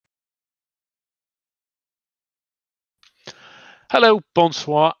Hello,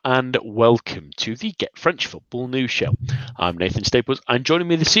 bonsoir, and welcome to the Get French Football News Show. I'm Nathan Staples, and joining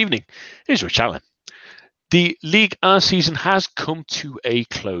me this evening is Rich Allen. The Ligue 1 season has come to a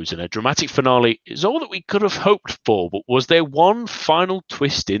close, and a dramatic finale is all that we could have hoped for. But was there one final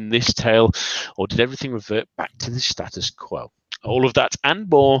twist in this tale, or did everything revert back to the status quo? All of that and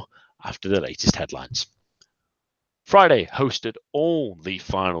more after the latest headlines. Friday hosted all the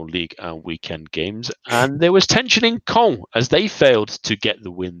final league and weekend games, and there was tension in Caen as they failed to get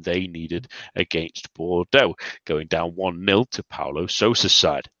the win they needed against Bordeaux, going down 1-0 to Paulo Sousa's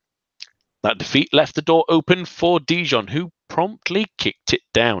side. That defeat left the door open for Dijon, who promptly kicked it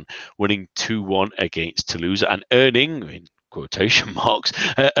down, winning 2-1 against Toulouse and earning, in quotation marks,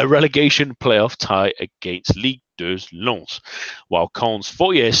 a relegation playoff tie against Ligue 2's Lens, while Caen's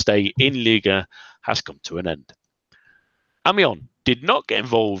 4-year stay in Liga has come to an end. Amiens did not get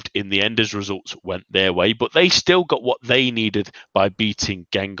involved in the end as results went their way, but they still got what they needed by beating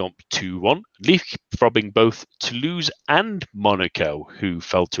Guingamp 2-1, leapfrogging both Toulouse and Monaco, who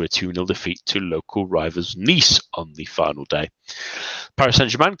fell to a 2-0 defeat to local rivals Nice on the final day. Paris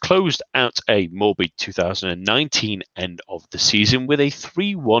Saint-Germain closed out a morbid 2019 end of the season with a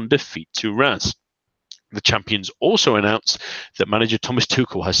 3-1 defeat to Reims. The champions also announced that manager Thomas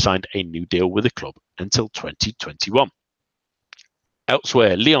Tuchel has signed a new deal with the club until 2021.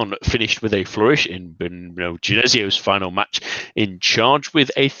 Elsewhere, Lyon finished with a flourish in Bruno Genesio's final match in charge with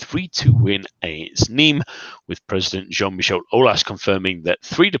a 3-2 win against Nîmes, with President Jean-Michel Aulas confirming that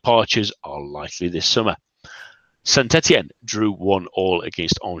 3 departures are likely this summer. Saint-Etienne drew 1-1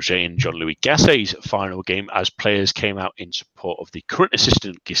 against Angers in Jean-Louis Gasset's final game as players came out in support of the current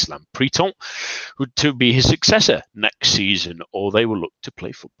assistant Ghislain Priton, who to be his successor next season, or they will look to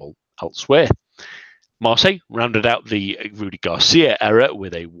play football elsewhere. Marseille rounded out the Rudy Garcia era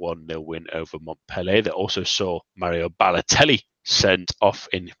with a 1-0 win over Montpellier that also saw Mario Balotelli sent off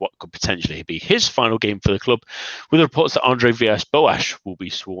in what could potentially be his final game for the club, with reports that Andre Villas-Boas will be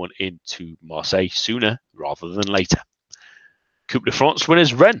sworn into Marseille sooner rather than later. Coupe de France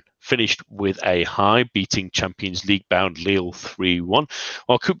winners Rennes finished with a high, beating Champions League-bound Lille 3-1,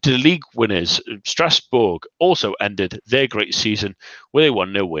 while Coupe de Ligue winners Strasbourg also ended their great season with a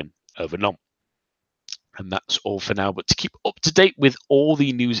 1-0 win over Nantes. And that's all for now. But to keep up to date with all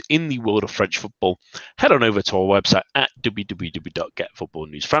the news in the world of French football, head on over to our website at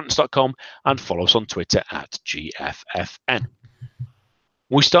www.getfootballnewsfrance.com and follow us on Twitter at GFFN.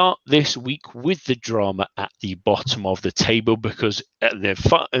 We start this week with the drama at the bottom of the table because at the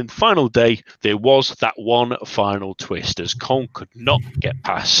final day, there was that one final twist as Caen could not get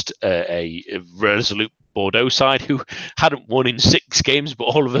past a resolute Bordeaux side who hadn't won in 6 games, but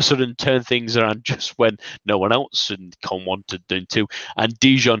all of a sudden turned things around just when no one else and Caen wanted them to. And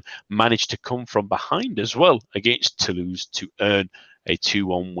Dijon managed to come from behind as well against Toulouse to earn a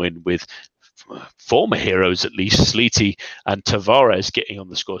 2-1 win with former heroes, at least, Sliti and Tavares getting on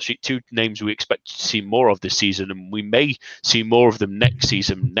the score sheet. 2 names we expect to see more of this season, and we may see more of them next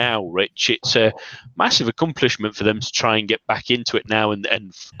season now, Rich. It's a massive accomplishment for them to try and get back into it now and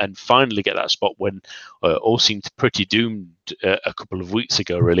finally get that spot when all seemed pretty doomed a couple of weeks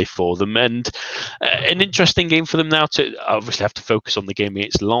ago, really, for them. And an interesting game for them now to obviously have to focus on the game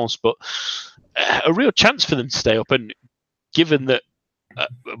against Lens, but a real chance for them to stay up. And given that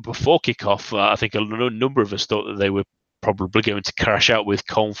before kickoff, I think a number of us thought that they were probably going to crash out with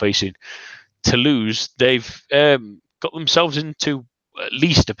Caen facing Toulouse. They've got themselves into at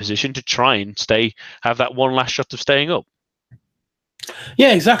least a position to try and have that one last shot of staying up.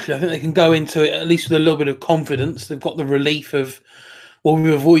 Yeah, exactly. I think they can go into it at least with a little bit of confidence. They've got the relief of, well,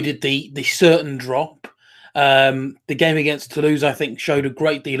 we avoided the certain drop. The game against Toulouse, I think, showed a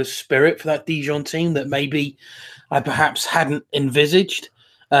great deal of spirit for that Dijon team that maybe I perhaps hadn't envisaged.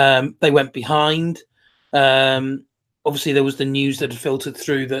 They went behind. Obviously, there was the news that had filtered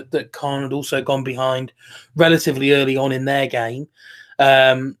through that Caen had also gone behind relatively early on in their game.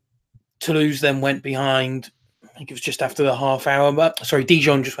 Toulouse then went behind, I think it was just after the half-hour mark. Sorry,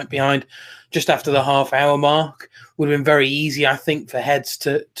 Dijon just went behind just after the half-hour mark. Would have been very easy, I think, for heads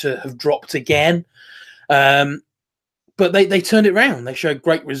to have dropped again. But they turned it around. They showed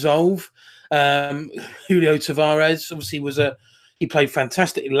great resolve. Julio Tavares obviously he played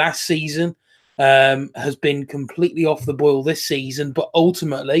fantastically last season, has been completely off the boil this season, but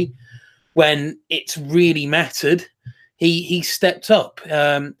ultimately when it's really mattered, he stepped up.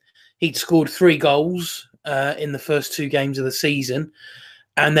 He'd scored 3 goals in the first 2 games of the season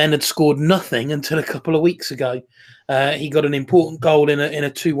and then had scored nothing until a couple of weeks ago. He got an important goal in a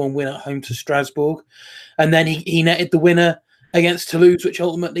 2-1 win at home to Strasbourg, and then he netted the winner against Toulouse, which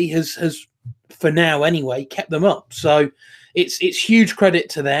ultimately has for now anyway kept them up. So it's huge credit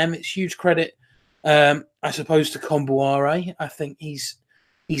to them. It's huge credit, I suppose, to Kombuare. I think he's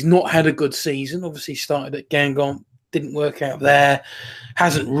not had a good season. Obviously, started at Guingamp, didn't work out there.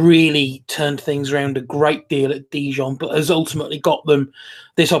 Hasn't really turned things around a great deal at Dijon, but has ultimately got them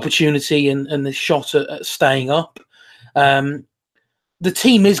this opportunity and this shot at staying up. The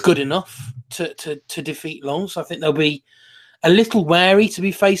team is good enough to defeat Lens. I think they'll be a little wary to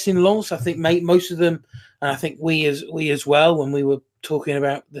be facing Lens. I think most of them, and I think we as well, when we were talking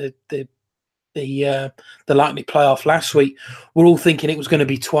about the likely playoff last week, we're all thinking it was going to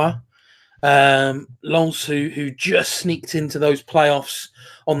be Troyes. Lens, who just sneaked into those playoffs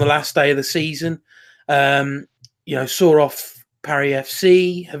on the last day of the season, saw off Paris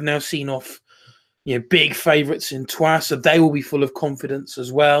FC, have now seen off big favourites in Troyes, so they will be full of confidence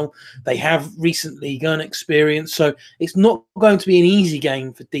as well. They have recently gone experience, so it's not going to be an easy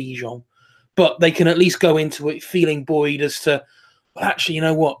game for Dijon, but they can at least go into it feeling buoyed as to, well, actually, you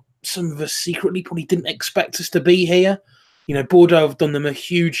know what? Some of us secretly probably didn't expect us to be here. Bordeaux have done them a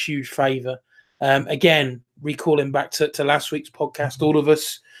huge, huge favour. Again, recalling back to last week's podcast, all of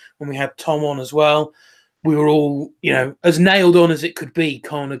us, when we had Tom on as well, we were all, as nailed on as it could be,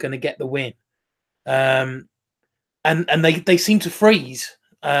 Caen are going to get the win. And they seem to freeze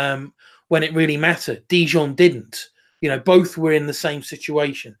when it really mattered. Dijon didn't. Both were in the same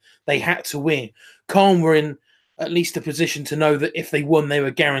situation. They had to win. Caen were in at least a position to know that if they won, they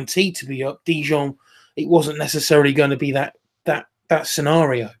were guaranteed to be up. Dijon, it wasn't necessarily going to be that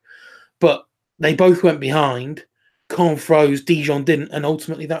scenario. But they both went behind. Caen froze, Dijon didn't, and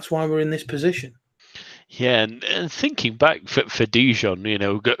ultimately that's why we're in this position. Yeah, and thinking back for Dijon,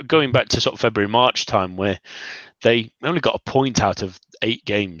 going back to sort of February, March time, where they only got a point out of 8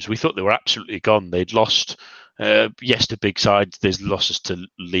 games. We thought they were absolutely gone. They'd lost, yes, to big sides. There's losses to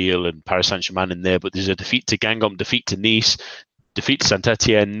Lille and Paris Saint-Germain in there, but there's a defeat to Guingamp, defeat to Nice, defeat to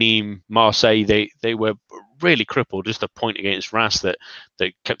Saint-Etienne, Nîmes, Marseille. They were really crippled. Just a point against Reims that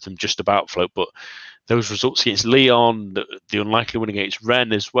kept them just about afloat. But those results against Lyon, the unlikely win against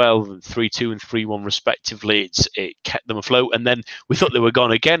Rennes as well, 3-2 and 3-1 respectively, it kept them afloat. And then we thought they were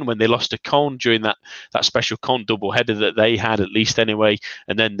gone again when they lost to Caen during that special Caen double-header that they had, at least anyway.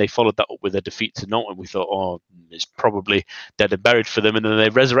 And then they followed that up with a defeat to Nantes, and we thought, oh, it's probably dead and buried for them. And then they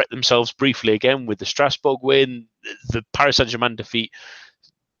resurrect themselves briefly again with the Strasbourg win. The Paris Saint-Germain defeat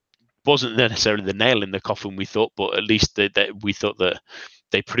wasn't necessarily the nail in the coffin, we thought, but at least we thought that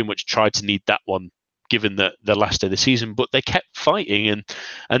they pretty much tried to need that one given the last day of the season, but they kept fighting,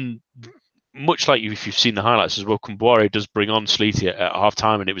 and much like if you've seen the highlights as well, Kombuare does bring on Sleety at half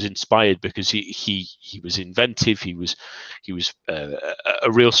time, and it was inspired because he was inventive. He was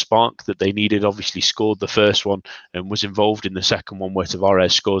a real spark that they needed. Obviously scored the first one and was involved in the second one where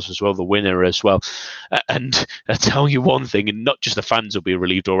Tavares scores as well, the winner as well. And I tell you one thing, and not just the fans will be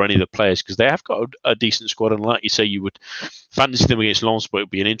relieved or any of the players, because they have got a decent squad, and like you say, you would fancy them against Lens, but it would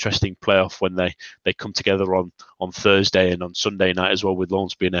be an interesting playoff when they come together on Thursday and on Sunday night as well, with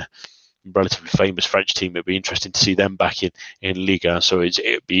Lens being a relatively famous French team. It'd be interesting to see them back in Liga. So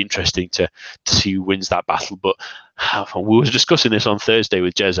it'd be interesting to see who wins that battle. But we were discussing this on Thursday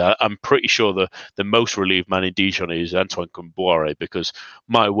with Jez. I'm pretty sure the most relieved man in Dijon is Antoine Kombuare, because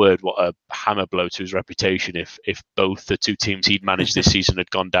my word, what a hammer blow to his reputation if both the two teams he'd managed this season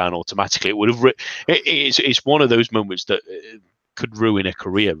had gone down automatically. It would have. It's one of those moments that could ruin a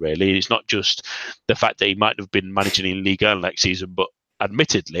career, really. It's not just the fact that he might have been managing in Ligue 1 next season, but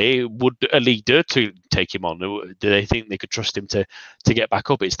admittedly, would a Ligue 2 to take him on? Do they think they could trust him to get back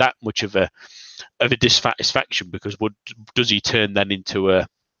up? It's that much of a dissatisfaction, because does he turn then into at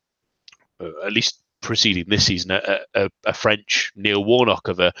least preceding this season a French Neil Warnock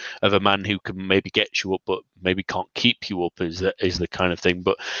of a man who can maybe get you up but maybe can't keep you up is the kind of thing.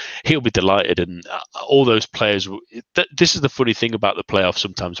 But he'll be delighted, and all those players. This is the funny thing about the playoffs.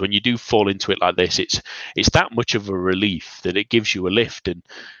 Sometimes when you do fall into it like this, it's that much of a relief that it gives you a lift.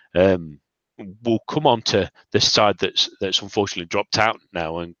 And we'll come on to the side that's unfortunately dropped out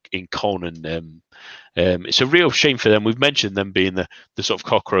now in Caen, and it's a real shame for them. We've mentioned them being the sort of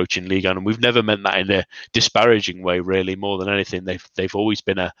cockroach in Ligue 1, and we've never meant that in a disparaging way, really. More than anything, they've always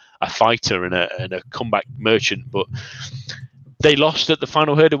been a fighter and a comeback merchant, but they lost at the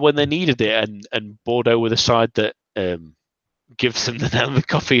final hurdle when they needed it, and Bordeaux were the side that gives them the nail in the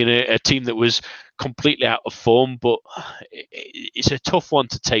coffee, in a team that was completely out of form. But it's a tough one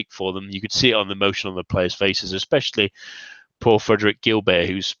to take for them. You could see it on the emotion on the players' faces, especially poor Frederick Gilbert,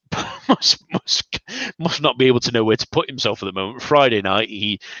 who's must not be able to know where to put himself at the moment. Friday night,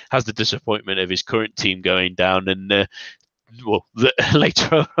 he has the disappointment of his current team going down, and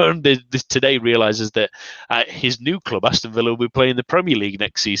later on today realizes that his new club, Aston Villa, will be playing the Premier League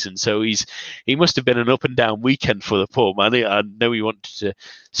next season. So he must have been an up and down weekend for the poor man. I know he wanted to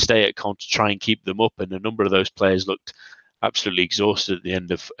stay at Caen to try and keep them up, and a number of those players looked absolutely exhausted at the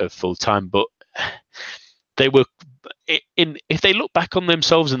end of full time. But they were if they look back on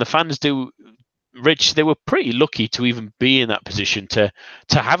themselves, and the fans do, Rich, they were pretty lucky to even be in that position to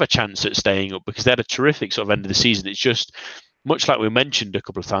have a chance at staying up, because they had a terrific sort of end of the season. It's just, much like we mentioned a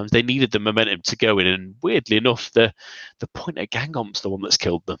couple of times, they needed the momentum to go in, and weirdly enough, the point at Gangomp's the one that's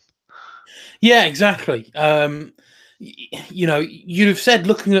killed them. Yeah, exactly. You'd have said,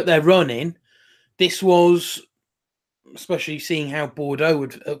 looking at their run-in, this was, especially seeing how Bordeaux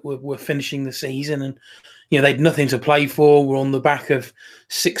were finishing the season, and they'd nothing to play for. We're on the back of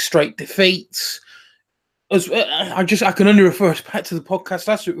 6 straight defeats. I can only refer us back to the podcast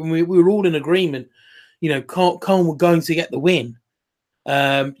last week when we were all in agreement. Caen were going to get the win.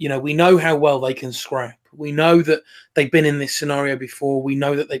 We know how well they can scrap. We know that they've been in this scenario before. We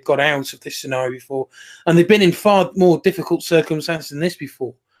know that they've got out of this scenario before, and they've been in far more difficult circumstances than this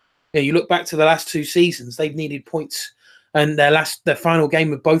before. You look back to the last 2 seasons; they've needed points, and their final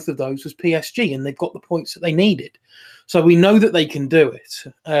game of both of those was PSG, and they've got the points that they needed. So we know that they can do it,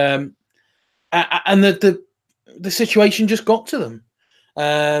 and the situation just got to them.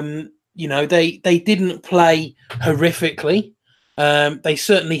 They didn't play horrifically. They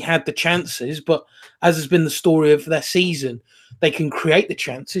certainly had the chances, but as has been the story of their season, they can create the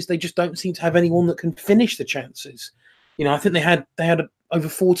chances. They just don't seem to have anyone that can finish the chances. I think they had over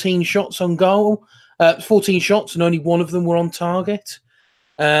 14 shots on goal. 14 shots, and only one of them were on target.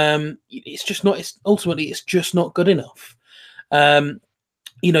 It's just not. It's just not good enough.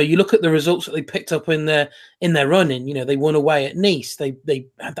 You look at the results that they picked up in their run-in. They won away at Nice. They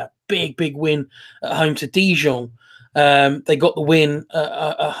had that big win at home to Dijon. They got the win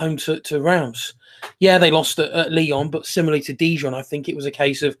at home to Reims. Yeah, they lost at Lyon, but similarly to Dijon, I think it was a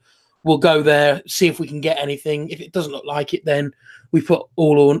case of, we'll go there, see if we can get anything. If it doesn't look like it, then we put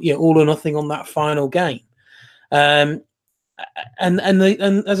all or nothing on that final game. And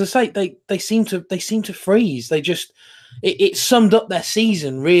as I say, they seem to freeze. They just it summed up their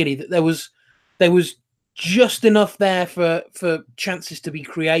season, really, that there was just enough there for chances to be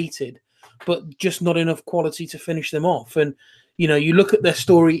created, but just not enough quality to finish them off. And you look at their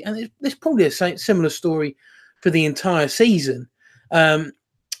story, and there's probably a similar story for the entire season.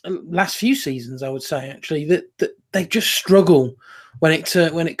 Last few seasons, I would say, actually, that they just struggle when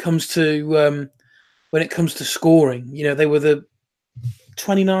it comes to scoring. They were the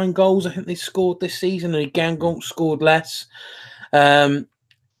 29 goals I think they scored this season, and Guingamp scored less. You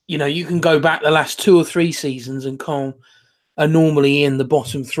can go back the last 2 or 3 seasons, and Caen are normally in the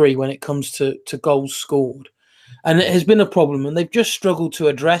bottom 3 when it comes to goals scored, and it has been a problem, and they've just struggled to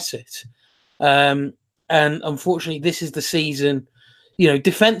address it. And unfortunately, this is the season.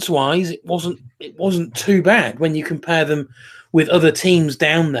 Defense-wise, it wasn't too bad when you compare them with other teams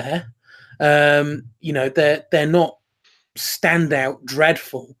down there. They're not standout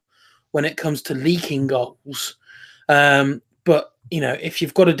dreadful when it comes to leaking goals. But if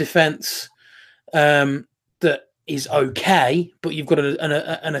you've got a defense that is okay, but you've got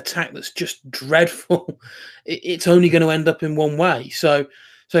an attack that's just dreadful, it's only going to end up in one way. So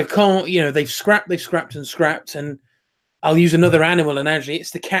they've scrapped, and I'll use another animal analogy.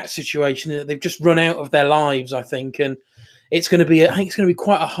 It's the cat situation. They've just run out of their lives, I think, and it's going to be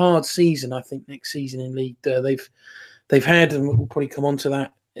quite a hard season. I think next season in League, they've had, and we'll probably come on to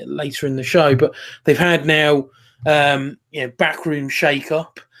that later in the show, but they've had now backroom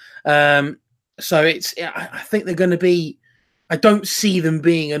shake-up. So I think they're going to be. I don't see them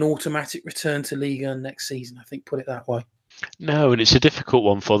being an automatic return to Ligue 1 next season. I think, put it that way. No, and it's a difficult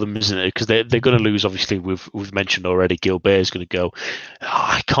one for them, isn't it? Because they're going to lose. Obviously, we've mentioned already, Gilbert is going to go.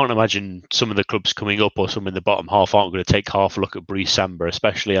 I can't imagine some of the clubs coming up or some in the bottom half aren't going to take half a look at Brice Samba.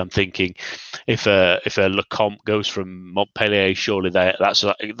 Especially, I'm thinking if a Lecomte goes from Montpellier, surely that's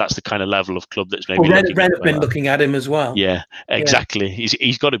the kind of level of club that's maybe. Well, Rennes have been looking at him as well. Yeah, exactly. Yeah.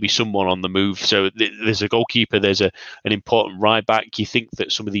 He's got to be someone on the move. So there's a goalkeeper. There's an important right back. You think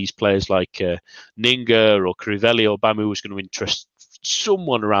that some of these players like Ninga or Crivelli or Bamu was going to interest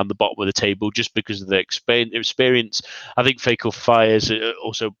someone around the bottom of the table just because of their experience. I think Faco Fires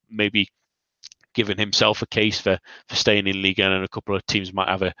also maybe given himself a case for staying in Ligue 1, and a couple of teams might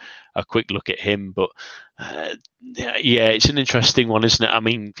have a quick look at him. But yeah, it's an interesting one, isn't it? I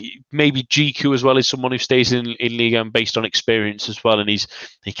mean, maybe GQ as well is someone who stays in Ligue 1 based on experience as well, and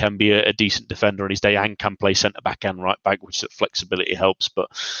he can be a decent defender on his day and can play centre back and right back, which that flexibility helps. But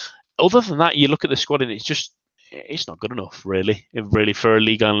other than that, you look at the squad and it's just it's not good enough, really, for a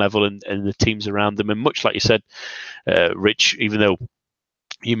Ligue 1 level and the teams around them. And much like you said, Rich, even though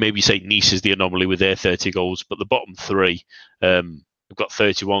you maybe say Nice is the anomaly with their 30 goals, but the bottom three have got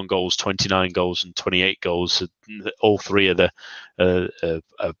 31 goals, 29 goals, and 28 goals. All three of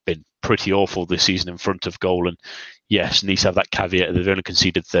have been pretty awful this season in front of goal. And yes, Nice have that caveat. They've only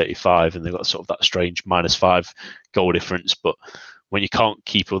conceded 35, and they've got sort of that strange -5 goal difference. But when you can't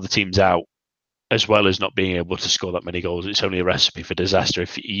keep other teams out, as well as not being able to score that many goals, it's only a recipe for disaster.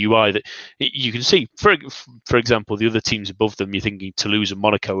 If you can see, for example, the other teams above them, you're thinking Toulouse and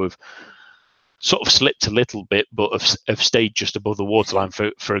Monaco have sort of slipped a little bit, but have stayed just above the waterline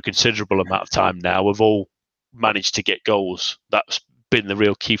for a considerable amount of time now. Have all managed to get goals. That's been the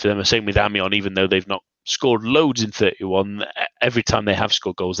real key for them. The same with Amiens, even though they've not scored loads in 31, every time they have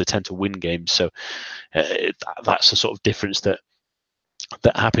scored goals, they tend to win games. So that's the sort of difference that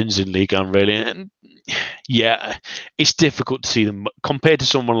happens in Ligue 1, really. And yeah, it's difficult to see them compared to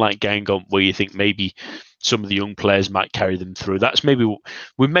someone like Guingamp, where you think maybe some of the young players might carry them through. That's maybe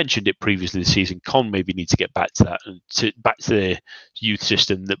we mentioned it previously this season. Con maybe need to get back to that and back to the youth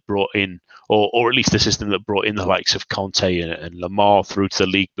system that brought in, or at least the system that brought in the likes of Conte and Lamar through to the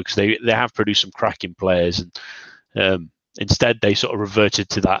league, because they have produced some cracking players, and instead they sort of reverted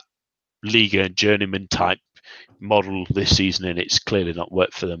to that Liga and journeyman type model this season, and it's clearly not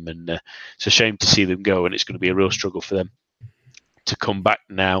worked for them. And it's a shame to see them go, and it's going to be a real struggle for them to come back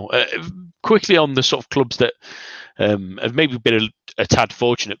now. Quickly on the sort of clubs that have maybe been a tad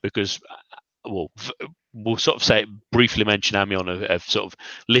fortunate, because we'll sort of say briefly mention Amiens have sort of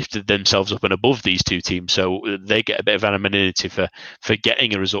lifted themselves up and above these two teams, so they get a bit of anonymity for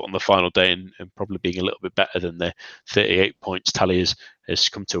getting a result on the final day and probably being a little bit better than their 38 points tally has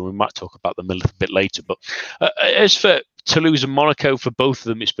come to. We might talk about them a little bit later, but as for Toulouse and Monaco, for both of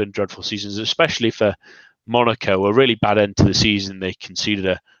them it's been dreadful seasons, especially for Monaco. A really bad end to the season. They conceded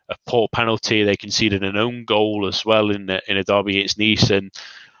a poor penalty, they conceded an own goal as well in a derby against Nice, and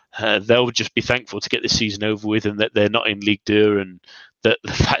they'll just be thankful to get this season over with, and that they're not in Ligue 2, and that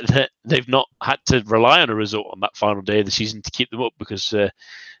the fact that they've not had to rely on a result on that final day of the season to keep them up, because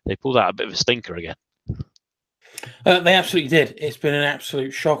they pulled out a bit of a stinker again. They absolutely did. It's been an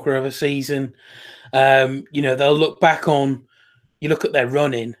absolute shocker of a season. They'll look back on, you look at their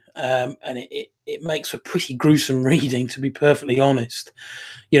running, and it makes for pretty gruesome reading, to be perfectly honest.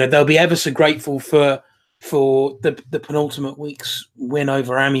 They'll be ever so grateful for the penultimate week's win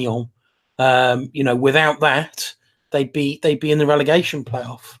over Amiens. Without that, they'd be in the relegation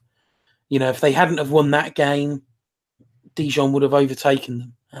playoff. If they hadn't have won that game, Dijon would have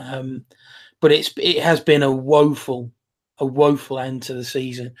overtaken them. But it has been a woeful end to the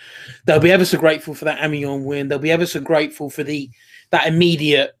season. They'll be ever so grateful for that Amiens win. They'll be ever so grateful for that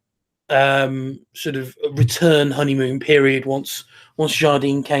immediate sort of return honeymoon period once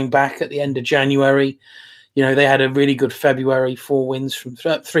Jardim came back at the end of January. They had a really good February, 3 wins from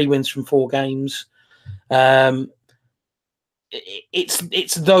 4 games.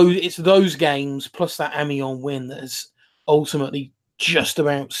 It's those games plus that Amiens win that has ultimately just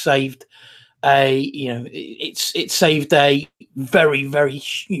about saved it saved a very, very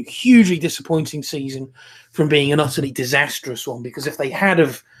hugely disappointing season from being an utterly disastrous one. Because if they had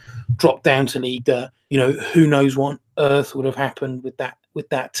have dropped down to League, who knows what on earth would have happened with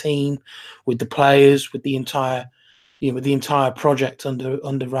that team, with the players, with the entire project under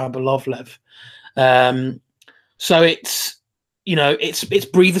Rabolovlev. So it's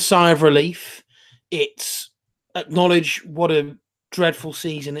breathe a sigh of relief. It's acknowledge what a dreadful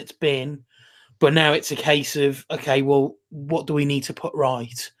season it's been, but now it's a case of, okay, well, what do we need to put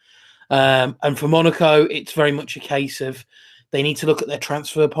right? And for Monaco, it's very much a case of they need to look at their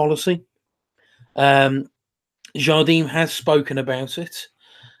transfer policy. Jardim has spoken about it,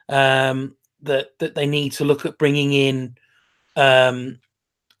 that they need to look at bringing in,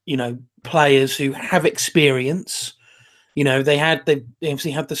 players who have experience. They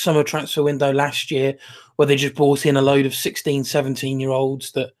obviously had the summer transfer window last year where they just brought in a load of 16,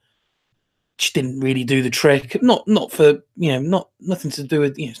 17-year-olds that just didn't really do the trick. Not for, nothing to do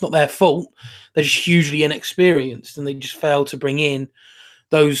with, it's not their fault. They're just hugely inexperienced, and they just failed to bring in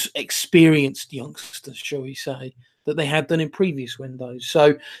those experienced youngsters, shall we say, that they had done in previous windows.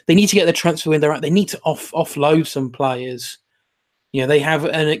 So they need to get the transfer window right. They need to offload some players. They have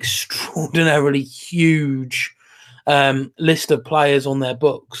an extraordinarily huge list of players on their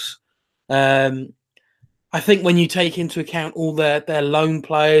books. I think when you take into account all their loan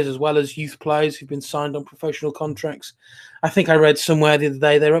players as well as youth players who've been signed on professional contracts, I think I read somewhere the other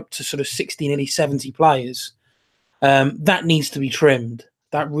day they're up to sort of 60, nearly 70 players. That needs to be trimmed.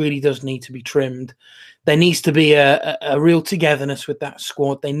 That really does need to be trimmed. there needs to be a real togetherness with that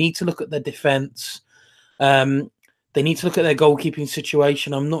squad. They need to look at their defence. They need to look at their goalkeeping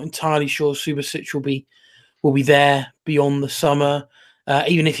situation. I'm not entirely sure Subasic will be there beyond the summer.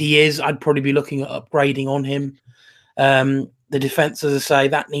 Even if he is, I'd probably be looking at upgrading on him. The defence, as I say,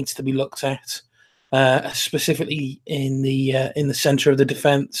 that needs to be looked at, specifically in the centre of the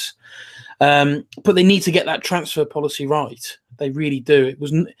defence. But they need to get that transfer policy right. They really do.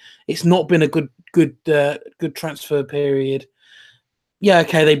 It's not been a good transfer period. Yeah,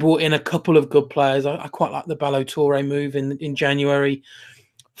 okay, they brought in a couple of good players. I quite like the Ballo-Touré move in January.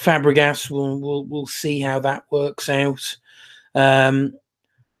 Fabregas, we'll see how that works out.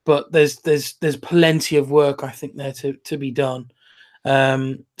 But there's plenty of work, I think, there to be done.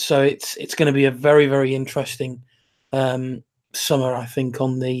 So it's going to be a very, very interesting summer, I think,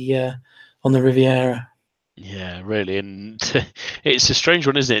 on the Riviera. Yeah, really, and it's a strange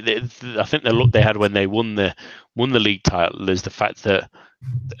one, isn't it? I think the look they had when they won the league title is the fact that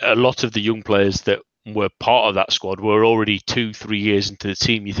a lot of the young players that were part of that squad were already 2-3 years into the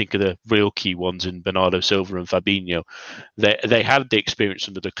team. You think of the real key ones in Bernardo Silva and Fabinho. They had the experience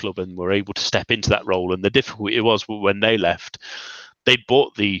under the club and were able to step into that role. And the difficulty was when they left, they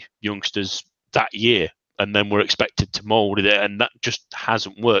bought the youngsters that year and then were expected to mould it, and that just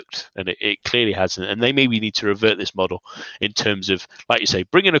hasn't worked, and it clearly hasn't. And they maybe need to revert this model in terms of, like you say,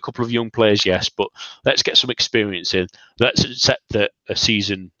 bring in a couple of young players, yes, but let's get some experience in. Let's accept that a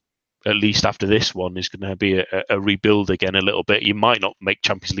season, at least after this one, is going to be a rebuild again a little bit. You might not make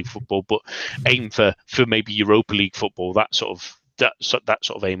Champions League football, but aim for maybe Europa League football, that sort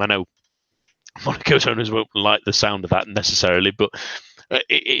of aim. I know Monaco's owners won't like the sound of that necessarily, but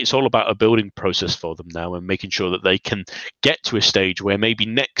it's all about a building process for them now and making sure that they can get to a stage where maybe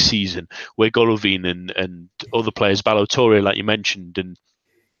next season, where Golovin and other players, Ballo-Touré, like you mentioned, and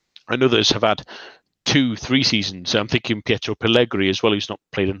others have had 2-3 seasons. I'm thinking Pietro Pellegrini as well, who's not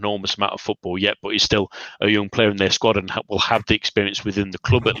played an enormous amount of football yet, but he's still a young player in their squad and will have the experience within the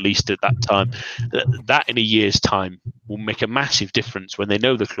club at least at that time. That in a year's time will make a massive difference when they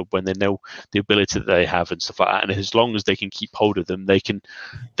know the club, when they know the ability that they have and stuff like that. And as long as they can keep hold of them, they can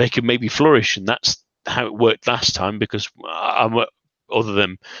maybe flourish. And that's how it worked last time, because other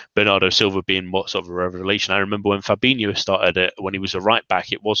than Bernardo Silva being more sort of a revelation, I remember when Fabinho started it, when he was a right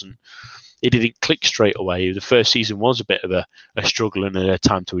back, it didn't click straight away. The first season was a bit of a struggle and a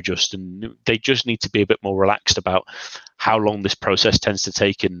time to adjust, and they just need to be a bit more relaxed about how long this process tends to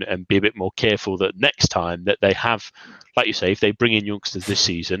take, and be a bit more careful that next time that they have, like you say, if they bring in youngsters this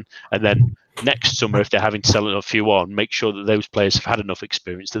season and then next summer, if they're having to sell a few on, make sure that those players have had enough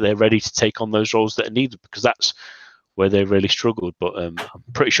experience that they're ready to take on those roles that are needed, because that's where they really struggled. But I'm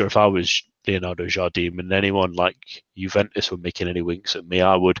pretty sure if I was Leonardo Jardim and anyone like Juventus were making any winks at me,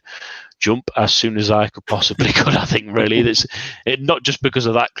 I would jump as soon as I possibly could. I think really it's not just because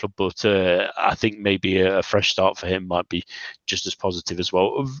of that club, but I think maybe a fresh start for him might be just as positive as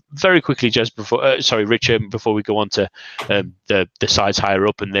well. Very quickly, Jez, Richard, before we go on to the sides higher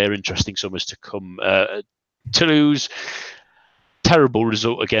up and their interesting summers to come, Toulouse. Terrible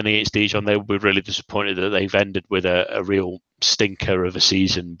result again against Dijon. They were really disappointed that they've ended with a real stinker of a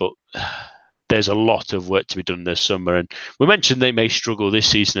season, but there's a lot of work to be done this summer. And we mentioned they may struggle this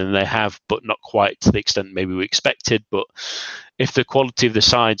season, and they have, but not quite to the extent maybe we expected. But if the quality of the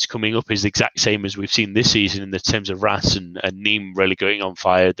sides coming up is the exact same as we've seen this season in the terms of Ras and Nîmes really going on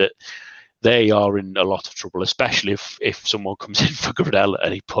fire, that they are in a lot of trouble, especially if someone comes in for Gradel at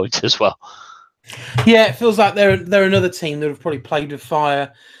any point as well. Yeah, it feels like they're another team that have probably played with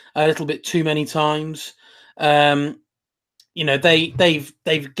fire a little bit too many times. They've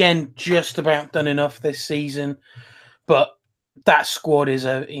again just about done enough this season, but that squad is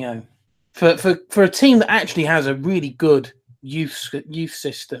for a team that actually has a really good youth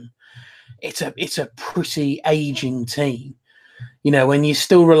system. It's a pretty aging team. When you're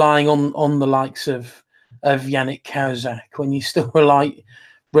still relying on the likes of Yannick Cahuzac, when you're still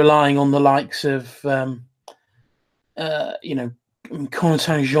relying on the likes of,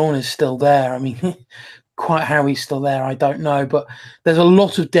 Corentin Jean is still there. I mean, quite how he's still there, I don't know. But there's a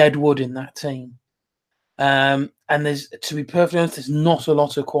lot of dead wood in that team. And there's, to be perfectly honest, there's not a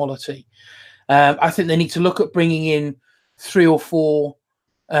lot of quality. I think they need to look at bringing in 3 or 4,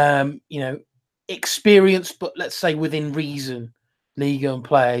 experienced, but let's say within reason, Liga and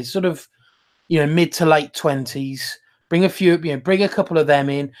players, sort of, mid to late 20s. Bring a couple of them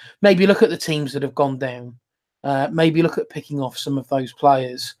in. Maybe look at the teams that have gone down. Maybe look at picking off some of those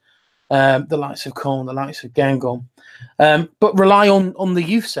players, the likes of Caen, the likes of Guingamp. But rely on the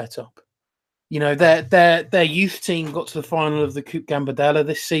youth setup. Their youth team got to the final of the Coupe Gambardella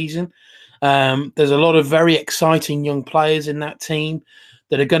this season. There's a lot of very exciting young players in that team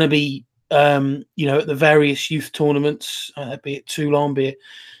that are going to be, at the various youth tournaments, be it Toulon, be it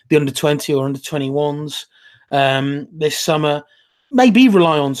the under-20 or under-21s this summer. Maybe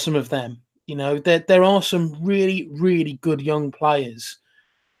rely on some of them. There are some really, really good young players,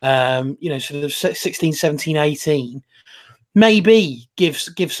 sort of 16, 17, 18. Maybe give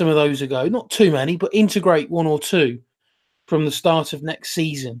some of those a go. Not too many, but integrate one or two from the start of next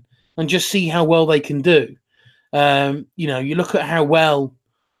season and just see how well they can do. You look at how well,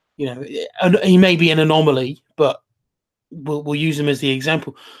 he may be an anomaly, but we'll use him as the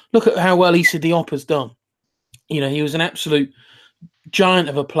example. Look at how well Issa Diop has done. He was an absolute giant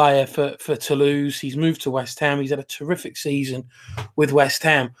of a player for Toulouse. He's moved to West Ham. He's had a terrific season with West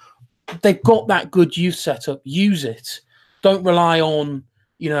Ham. They've got that good youth setup. Use it. Don't rely on,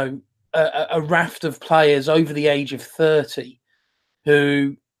 a raft of players over the age of 30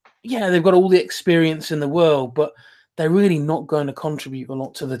 who, they've got all the experience in the world, but they're really not going to contribute a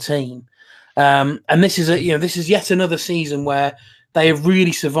lot to the team. And this is yet another season where they have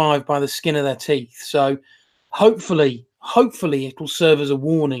really survived by the skin of their teeth. So hopefully it will serve as a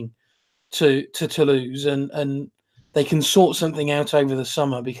warning to Toulouse and they can sort something out over the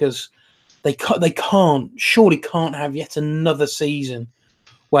summer, because they surely can't have yet another season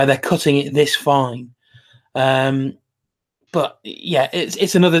where they're cutting it this fine. But yeah,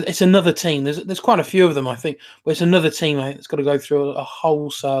 it's another team. There's quite a few of them, I think, but it's another team, I think, that's got to go through a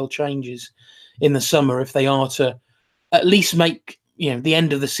wholesale changes in the summer if they are to at least make the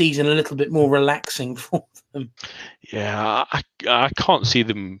end of the season a little bit more relaxing for them. Yeah, I can't see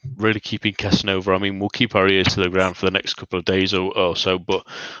them really keeping Casanova. I mean, we'll keep our ears to the ground for the next couple of days or so, but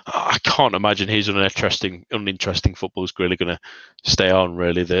I can't imagine his uninteresting football is really going to stay on.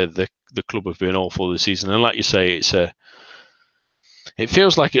 Really, the club have been awful this season, and like you say, it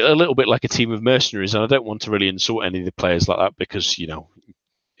feels like a little bit like a team of mercenaries. And I don't want to really insult any of the players like that, because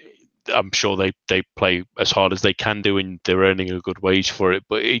I'm sure they play as hard as they can do, and they're earning a good wage for it.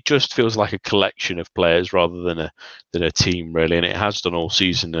 But it just feels like a collection of players rather than a team, really. And it has done all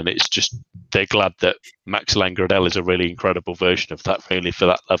season. And it's just, they're glad that Maxime Gradel is a really incredible version of that, really, for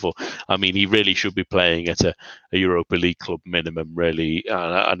that level. I mean, he really should be playing at a Europa League club minimum, really.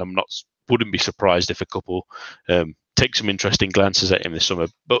 And wouldn't be surprised if a couple take some interesting glances at him this summer.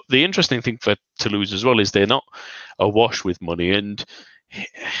 But the interesting thing for Toulouse as well is they're not awash with money, and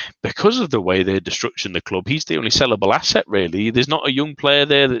because of the way they're destructing the club, he's the only sellable asset, really. There's not a young player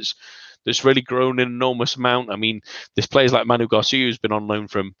there that's really grown an enormous amount. I mean, there's players like Manu Garcia, who's been on loan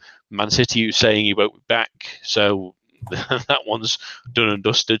from Man City, who's saying he won't be back. So that one's done and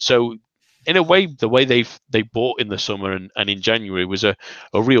dusted. So in a way, the way they bought in the summer and in January was a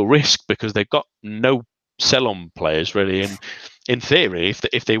real risk, because they've got no sell-on players, really. And in theory,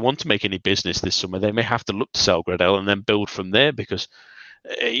 if they want to make any business this summer, they may have to look to sell Gradel and then build from there, because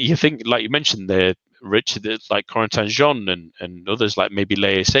you think, like you mentioned there, Rich, like Corentin Jean and others like maybe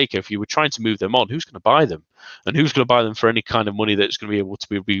Leye Seika, if you were trying to move them on, who's going to buy them? And who's going to buy them for any kind of money that's going to be able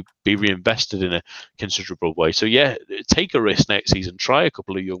to be reinvested in a considerable way? So yeah, take a risk next season. Try a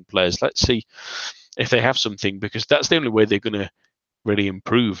couple of young players. Let's see if they have something, because that's the only way they're going to really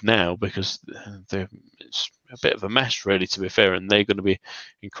improve now, because it's a bit of a mess, really, to be fair, and they're going to be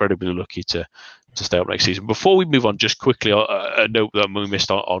incredibly lucky to stay up next season. Before we move on, just quickly, a note that we missed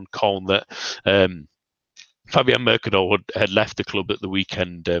on Colne, that Fabien Mercadal had left the club at the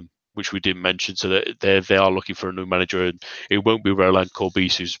weekend, which we didn't mention, so that they are looking for a new manager, and it won't be Roland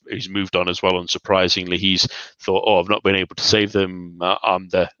Courbis, who's moved on as well. Unsurprisingly, he's thought, I've not been able to save them. I'm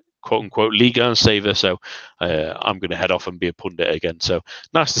the quote-unquote Ligue 1 saver, so I'm going to head off and be a pundit again. So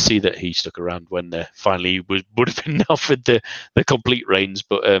nice to see that he stuck around when finally would have been offered the complete reins,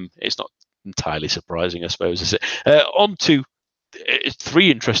 but it's not entirely surprising, I suppose, is it? On to three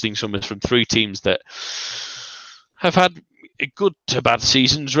interesting summers from three teams that have had good to bad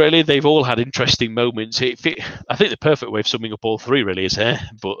seasons, really. They've all had interesting moments. I think the perfect way of summing up all three really is here,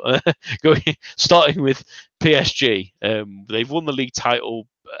 but starting with PSG. They've won the league title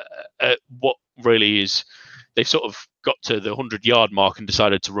at what really is, they've sort of got to the 100-yard mark and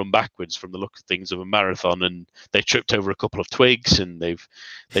decided to run backwards from the look of things of a marathon, and they tripped over a couple of twigs, and they've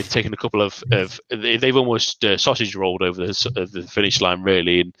taken a couple of they've almost sausage rolled over the finish line,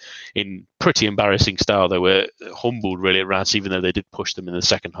 really, in pretty embarrassing style. They were humbled, really, at Reims, even though they did push them in the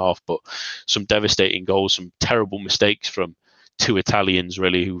second half. But some devastating goals, some terrible mistakes from two Italians,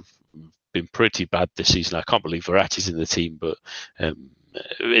 really, who've been pretty bad this season. I can't believe Verratti's in the team, but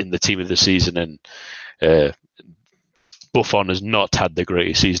in the team of the season, and Buffon has not had the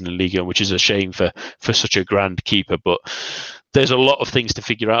greatest season in Ligue 1, which is a shame for such a grand keeper. But there's a lot of things to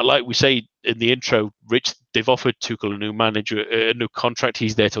figure out. Like we say in the intro, Rich, they've offered Tuchel a new manager, a new contract.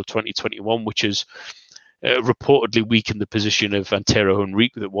 He's there till 2021, which is reportedly weakened the position of Antero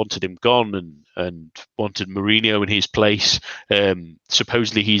Henrique that wanted him gone and wanted Mourinho in his place.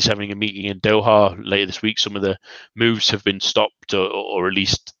 Supposedly he's having a meeting in Doha later this week. Some of the moves have been stopped, or at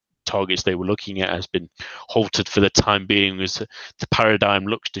least targets they were looking at has been halted for the time being as the paradigm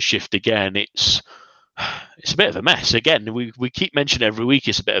looks to shift again. It's a bit of a mess. Again, we keep mentioning every week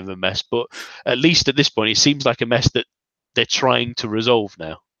it's a bit of a mess, but at least at this point it seems like a mess that they're trying to resolve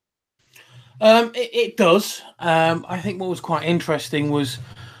now. It does. I think what was quite interesting was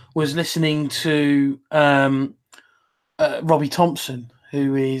listening to Robbie Thompson,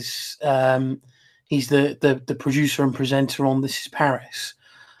 who is he's the producer and presenter on This Is Paris,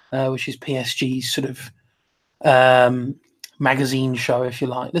 which is PSG's sort of magazine show, if you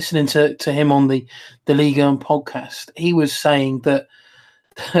like. Listening to him on the Ligue 1 podcast, he was saying that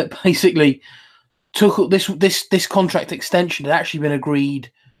basically took this contract extension had actually been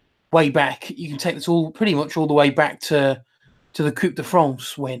agreed way back. You can take this pretty much all the way back to the Coupe de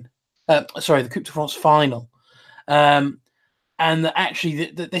France win. The Coupe de France final, and that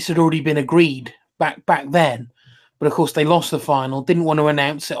actually this had already been agreed back then. But of course, they lost the final. Didn't want to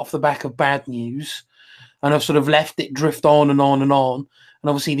announce it off the back of bad news, and I've sort of left it drift on and on and on. And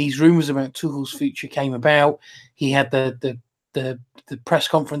obviously, these rumours about Tuchel's future came about. He had the press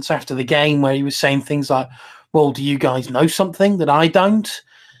conference after the game where he was saying things like, "Well, do you guys know something that I don't?"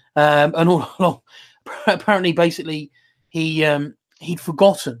 And all along, apparently, basically, he'd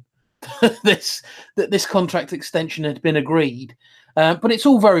forgotten that this contract extension had been agreed. But it's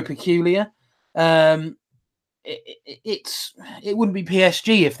all very peculiar. It wouldn't be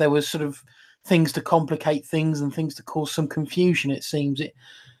PSG if there was sort of things to complicate things and things to cause some confusion. It seems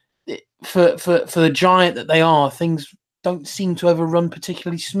for the giant that they are, things don't seem to ever run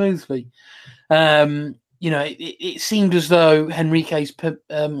particularly smoothly. It seemed as though Henrique's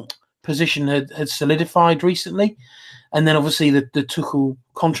position had solidified recently, and then obviously the Tuchel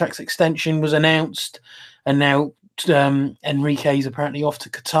contracts extension was announced, and now Henrique is apparently off to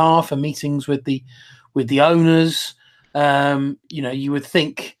Qatar for meetings with the owners. You would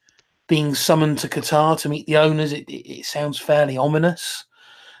think being summoned to Qatar to meet the owners, it sounds fairly ominous.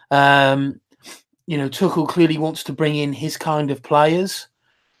 Tuchel clearly wants to bring in his kind of players.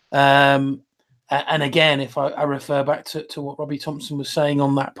 And again, if I refer back to what Robbie Thompson was saying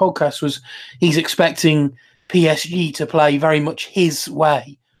on that podcast, was he's expecting PSG to play very much his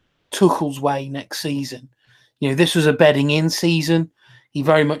way, Tuchel's way next season. This was a bedding in season. He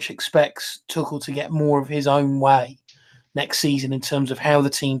very much expects Tuchel to get more of his own way next season in terms of how the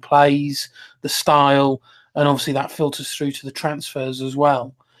team plays, the style, and obviously that filters through to the transfers as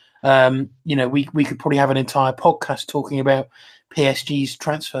well. We could probably have an entire podcast talking about PSG's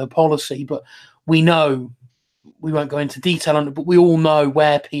transfer policy, but we know, we won't go into detail on it, but we all know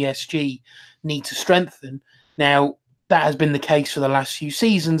where PSG need to strengthen. Now, that has been the case for the last few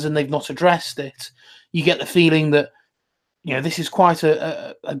seasons, and they've not addressed it. You get the feeling that, this is quite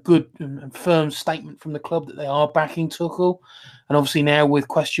a good and firm statement from the club that they are backing Tuchel. And obviously now with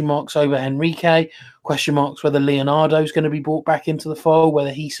question marks over Henrique, question marks whether Leonardo is going to be brought back into the fold,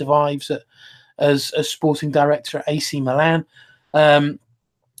 whether he survives as sporting director at AC Milan.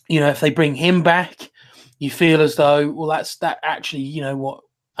 If they bring him back, you feel as though, well, that actually, what,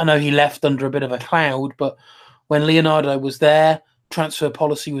 I know he left under a bit of a cloud, but when Leonardo was there, transfer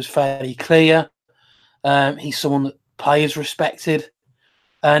policy was fairly clear. He's someone that players respected,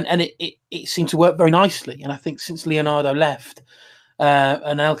 and it seemed to work very nicely. And I think since Leonardo left,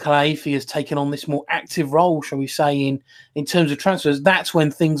 and El Khelaifi has taken on this more active role, shall we say, in terms of transfers, that's when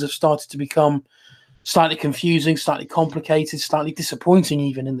things have started to become slightly confusing, slightly complicated, slightly disappointing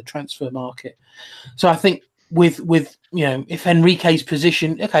even in the transfer market. So I think with if Henrique's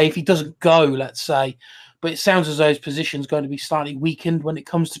position, okay, if he doesn't go, let's say, but it sounds as though his position is going to be slightly weakened when it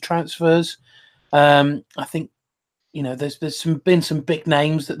comes to transfers. I think there's been some big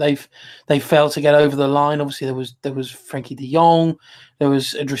names that they've failed to get over the line. Obviously, there was Frankie de Jong, there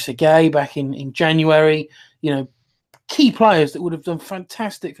was Idrissa Gueye back in January. Key players that would have done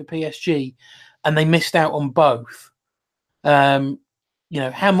fantastic for PSG, and they missed out on both. How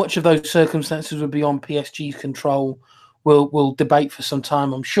much of those circumstances would be on PSG's control, we'll debate for some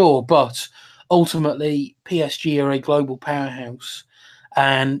time, I'm sure. But ultimately, PSG are a global powerhouse,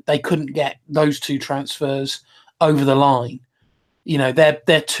 and they couldn't get those two transfers over the line.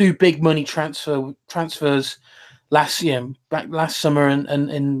 They're two big money transfers back last summer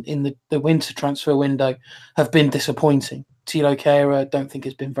and in the winter transfer window have been disappointing. Tilo Kehrer, I don't think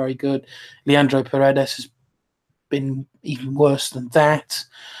has been very good. Leandro Paredes has been even worse than that.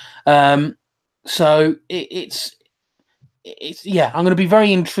 So it's yeah, I'm going to be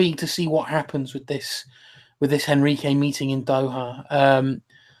very intrigued to see what happens with this Henrique meeting in Doha.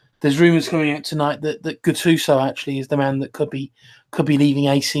 There's rumours coming out tonight that Gattuso actually is the man that could be leaving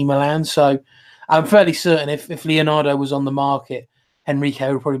AC Milan. So I'm fairly certain if Leonardo was on the market, Henrique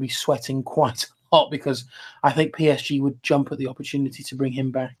would probably be sweating quite a lot, because I think PSG would jump at the opportunity to bring him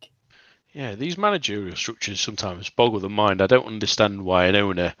back. Yeah, these managerial structures sometimes boggle the mind. I don't understand why an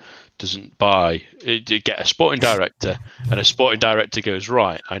owner doesn't get a sporting director, and a sporting director goes,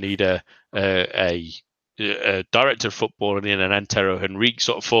 right, I need a director of football and an Antero Henrique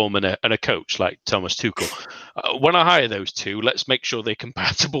sort of form and a coach like Thomas Tuchel. When I hire those two, let's make sure they're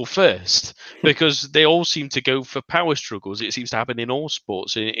compatible first, because they all seem to go for power struggles. It seems to happen in all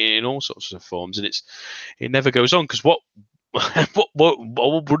sports, in all sorts of forms, and it never goes on. Because what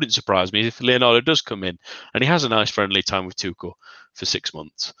wouldn't surprise me if Leonardo does come in and he has a nice friendly time with Tuchel for 6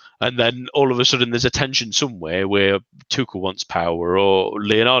 months, and then all of a sudden there's a tension somewhere where Tuchel wants power or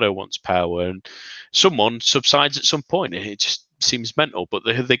Leonardo wants power, and someone subsides at some point. It just seems mental. But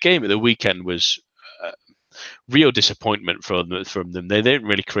the game of the weekend was real disappointment from them. They didn't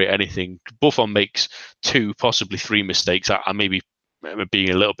really create anything. Buffon makes 2, possibly 3 mistakes. I maybe being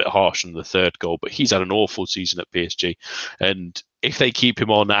a little bit harsh on the third goal, but he's had an awful season at PSG, and if they keep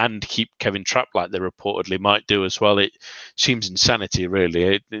him on and keep Kevin Trapp like they reportedly might do as well, it seems insanity,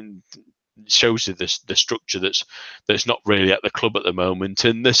 really. It shows you the structure that's not really at the club at the moment.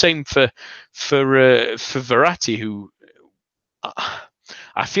 And the same for Verratti, who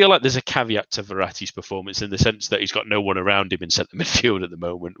I feel like there's a caveat to Verratti's performance in the sense that he's got no one around him in centre midfield at the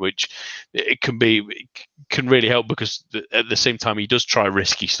moment, which it can really help, because at the same time he does try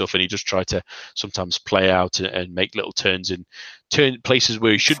risky stuff and he does try to sometimes play out and make little turns in places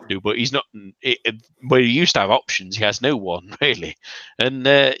where he shouldn't do, but he's not where he used to have options. He has no one really, and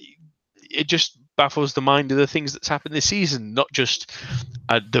it just baffles the mind of the things that's happened this season. Not just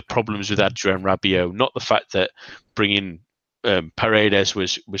the problems with Adrien Rabiot, not the fact that bringing Paredes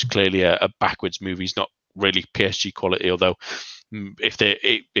was clearly a backwards move. He's not really PSG quality, although if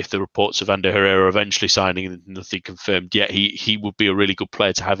the reports of Ander Herrera eventually signing and nothing confirmed yet, he would be a really good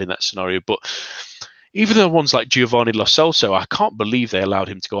player to have in that scenario. But even the ones like Giovanni Lo Celso, I can't believe they allowed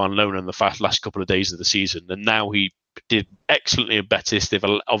him to go on loan in the last couple of days of the season, and now he did excellently at Betis. They've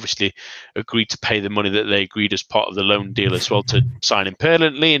obviously agreed to pay the money that they agreed as part of the loan deal as well to sign him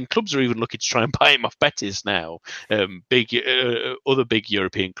permanently, and clubs are even looking to try and buy him off Betis now. Other big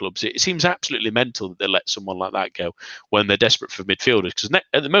European clubs. It seems absolutely mental that they let someone like that go when they're desperate for midfielders, because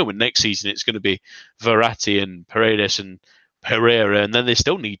at the moment next season it's going to be Verratti and Paredes and Herrera, and then they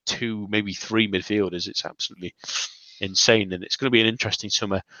still need 2, maybe 3 midfielders. It's absolutely insane, and it's going to be an interesting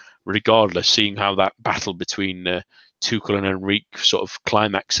summer regardless, seeing how that battle between Tuchel and Henrique sort of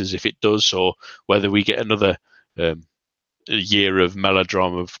climaxes, if it does, or whether we get another year of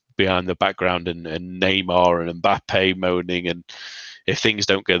melodrama behind the background and Neymar and Mbappe moaning, and if things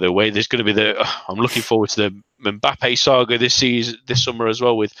don't go their way, there's going to be I'm looking forward to the Mbappe saga this summer as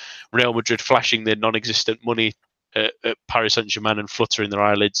well, with Real Madrid flashing their non-existent money at Paris Saint-Germain and fluttering their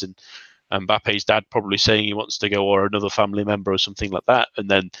eyelids, and Mbappe's dad probably saying he wants to go, or another family member or something like that,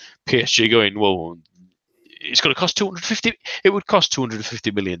 and then PSG going, well, it's going to cost 250. It would cost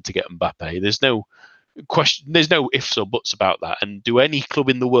 250 million to get Mbappe. There's no question. There's no ifs or buts about that. And do any club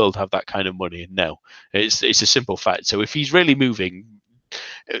in the world have that kind of money? No, it's a simple fact. So if he's really moving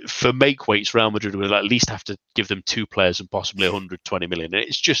for make weights, Real Madrid will at least have to give them 2 players and possibly 120 million. And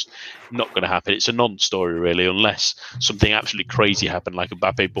it's just not going to happen. It's a non-story really, unless something absolutely crazy happened, like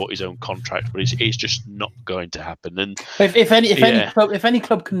Mbappe bought his own contract. But it's just not going to happen. And if any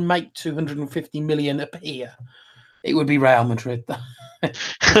club can make 250 million a year, it would be Real Madrid.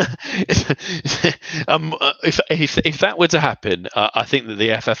 If that were to happen, I think that the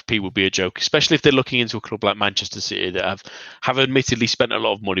FFP would be a joke, especially if they're looking into a club like Manchester City that have admittedly spent a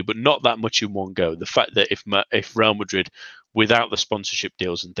lot of money, but not that much in one go. The fact that if Real Madrid, without the sponsorship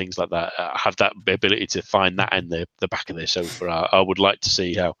deals and things like that, have that ability to find that in the back of their sofa, I would like to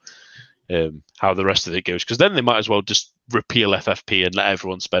see how the rest of it goes, because then they might as well just repeal FFP and let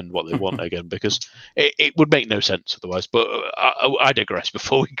everyone spend what they want again, because it would make no sense otherwise. But I digress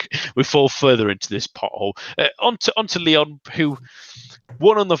before we fall further into this pothole. On to Lyon, who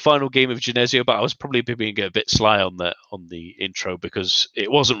One on the final game of Genesio, but I was probably being a bit sly on the intro because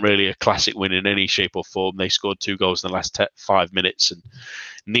it wasn't really a classic win in any shape or form. They scored 2 goals in the last 5 minutes, and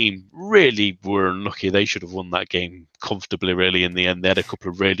Nîmes really were unlucky. They should have won that game comfortably, really, in the end. They had a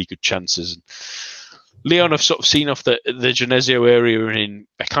couple of really good chances. And Lyon have sort of seen off the Genesio area in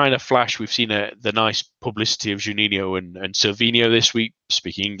a kind of flash. We've seen the nice publicity of Juninho and Silvinho this week,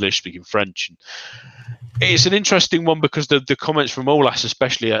 speaking English, speaking French. And it's an interesting one because the comments from Aulas,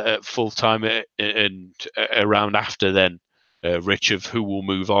 especially at full time and around after then, Rich, of who will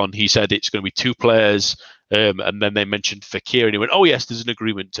move on. He said it's going to be 2 players, and then they mentioned Fekir, and he went, "Oh yes, there's an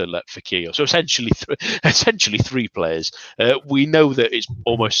agreement to let Fekir go." So essentially 3 players. We know that it's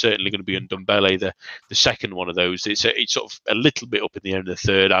almost certainly going to be Ndombele, the second one of those. It's sort of a little bit up in the end of the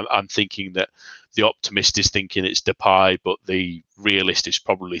third. I'm thinking that the optimist is thinking it's Depay, but the realist is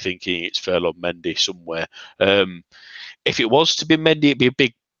probably thinking it's Ferland Mendy somewhere. If it was to be Mendy,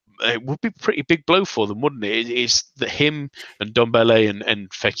 it would be a pretty big blow for them, wouldn't it? It's that him and Ndombele and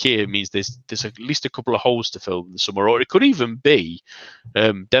Fekir means there's at least a couple of holes to fill in the summer, or it could even be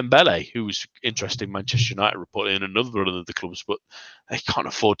Dembele, who's interesting. Manchester United reporting in another one of the clubs, but they can't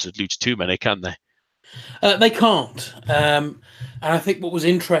afford to lose too many, can they? They can't. And I think what was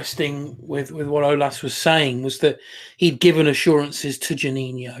interesting with what Aulas was saying was that he'd given assurances to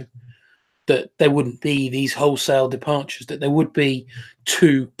Juninho that there wouldn't be these wholesale departures, that there would be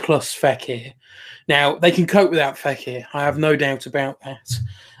 2 plus Fekir. Now, they can cope without Fekir. I have no doubt about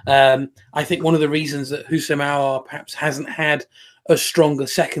that. I think one of the reasons that Houssem Aouar perhaps hasn't had a stronger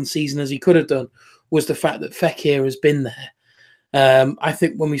second season as he could have done was the fact that Fekir has been there. I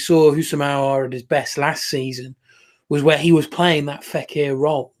think when we saw Houssem Aouar at his best last season was where he was playing that Fekir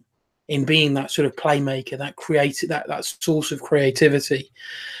role in being that sort of playmaker, that source of creativity.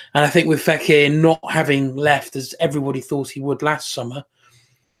 And I think with Fekir not having left as everybody thought he would last summer,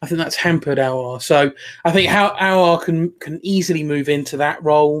 I think that's hampered Aouar. So I think how Aouar can easily move into that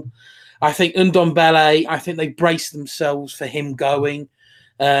role. I think Ndombele, I think they brace themselves for him going.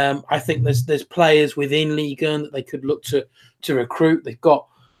 I think there's players within Ligue 1 that they could look to recruit. They've got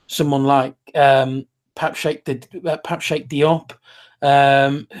someone like Pape Cheikh Diop,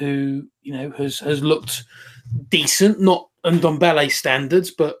 who has looked decent, not Ndombele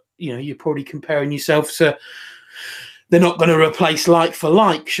standards, but you're probably comparing yourself to. They're not going to replace like for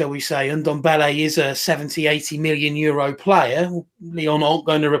like, shall we say. Ndombele is a 70, 80 million euro player. Lyon aren't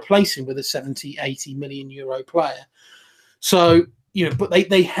going to replace him with a 70, 80 million euro player. So, but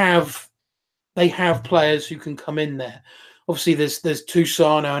they have players who can come in there. Obviously, there's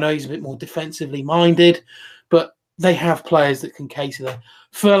Toussaint. Now, I know he's a bit more defensively minded, but they have players that can cater there.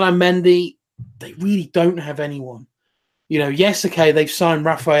 Ferland Mendy, they really don't have anyone. Yes, okay, they've signed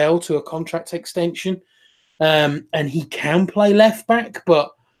Raphael to a contract extension, and he can play left back,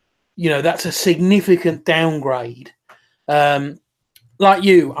 but that's a significant downgrade. Like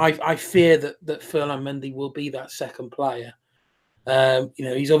you, I fear that Ferland Mendy will be that second player.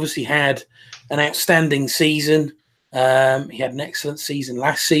 He's obviously had an outstanding season. He had an excellent season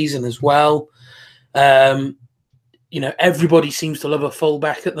last season as well. Everybody seems to love a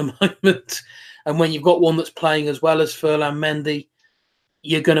fullback at the moment. And when you've got one that's playing as well as Ferland Mendy,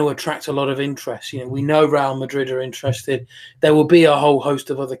 you're going to attract a lot of interest. We know Real Madrid are interested. There will be a whole host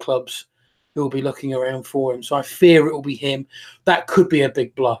of other clubs who will be looking around for him. So I fear it will be him. That could be a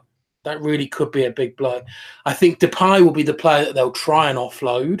big blow. That really could be a big blow. I think Depay will be the player that they'll try and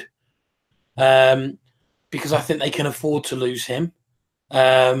offload, because I think they can afford to lose him.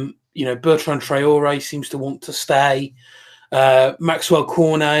 Bertrand Traoré seems to want to stay. Maxwell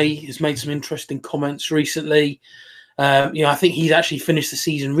Cornet has made some interesting comments recently. I think he's actually finished the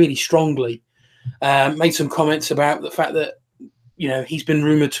season really strongly. Made some comments about the fact that he's been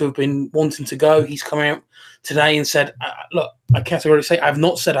rumoured to have been wanting to go. He's come out today and said, "Look, I categorically say I've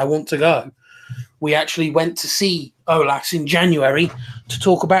not said I want to go. We actually went to see Aulas in January to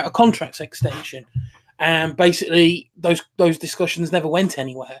talk about a contract extension, and basically those discussions never went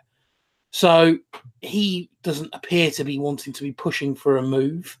anywhere. So he doesn't appear to be wanting to be pushing for a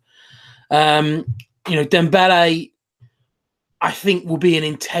move. Dembele, I think, will be an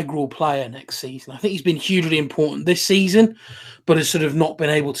integral player next season. I think he's been hugely important this season, but has sort of not been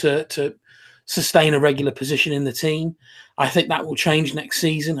able to sustain a regular position in the team. I think that will change next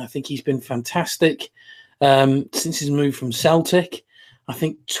season. I think he's been fantastic since his move from Celtic. I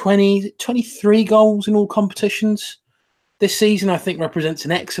think 23 goals in all competitions this season, I think, represents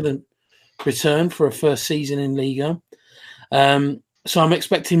an excellent return for a first season in Liga. So I'm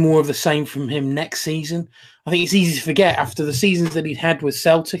expecting more of the same from him next season. I think it's easy to forget after the seasons that he'd had with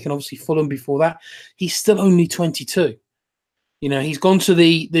Celtic and obviously Fulham before that, he's still only 22. You know, he's gone to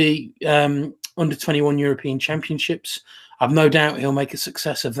the under 21 European Championships. I've no doubt he'll make a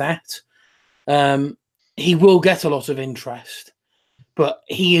success of that. He will get a lot of interest, but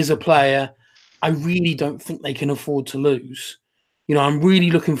he is a player I really don't think they can afford to lose. You know, I'm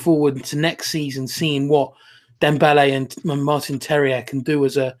really looking forward to next season, seeing what Dembele and Martin Terrier can do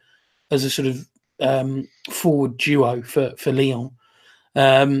as a sort of forward duo for Lyon.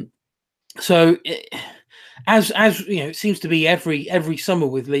 So as you know, it seems to be every summer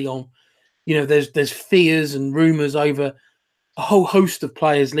with Lyon. You know, there's fears and rumours over a whole host of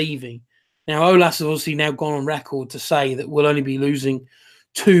players leaving. Now, Olas has obviously now gone on record to say that we'll only be losing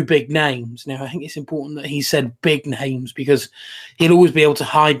 2 big names. Now, I think it's important that he said big names because he'll always be able to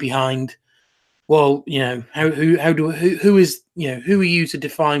hide behind, well, you know, who is, you know, who are you to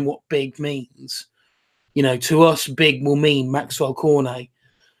define what big means? You know, to us, big will mean Maxwell Cornet.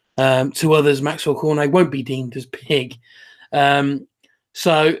 To others, Maxwell Cornet won't be deemed as big.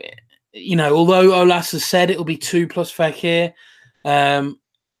 So, you know, although Olas has said it'll be 2 plus Fekir,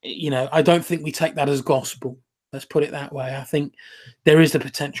 you know, I don't think we take that as gospel. Let's put it that way. I think there is the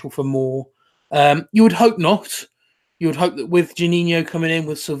potential for more. You would hope not. You would hope that with Juninho coming in,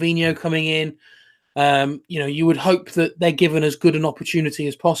 with Silvinho coming in, you know, you would hope that they're given as good an opportunity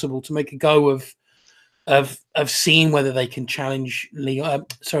as possible to make a go of seeing whether they can challenge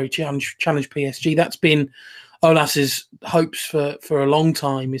challenge PSG. That's been Olas's hopes for a long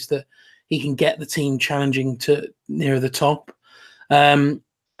time, is that he can get the team challenging to near the top.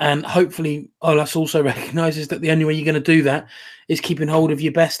 And hopefully Olas also recognises that the only way you're going to do that is keeping hold of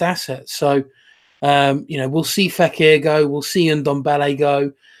your best assets. So, you know, we'll see Fekir go, we'll see Ndombele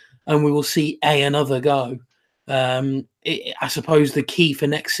go, and we will see another go. I suppose the key for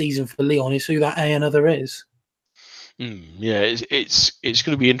next season for Lyon is who that another is. Yeah, it's going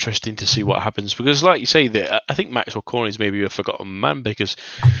to be interesting to see what happens because, like you say, that I think Maxwell Cornet is maybe a forgotten man because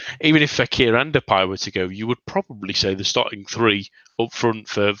even if Fekir and Depay were to go, you would probably say the starting 3 up front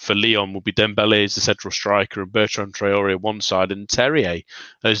for Lyon would be Dembele as the central striker and Bertrand Traoré on one side and Terrier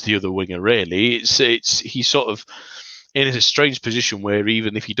as the other winger. Really, he's sort of in a strange position where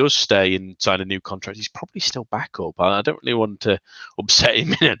even if he does stay and sign a new contract, he's probably still backup. I don't really want to upset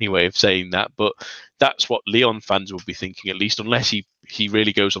him in any way of saying that, but that's what Lyon fans will be thinking, at least, unless he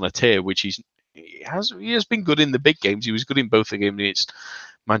really goes on a tear, which he has been good in the big games. He was good in both the games against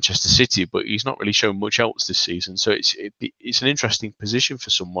Manchester City, but he's not really shown much else this season. So it's an interesting position for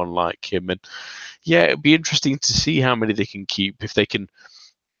someone like him. And yeah, it'd be interesting to see how many they can keep, if they can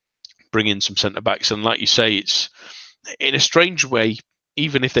bring in some centre-backs. And like you say, it's in a strange way,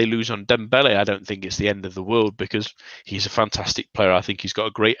 even if they lose on Dembele, I don't think it's the end of the world because he's a fantastic player. I think he's got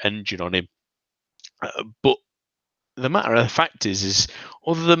a great engine on him. But the matter of the fact is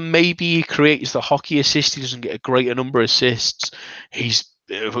other than maybe he creates the hockey assist, he doesn't get a greater number of assists.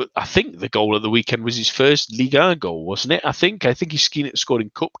 I think the goal at the weekend was his first Ligue 1 goal, wasn't it? I think he's scored in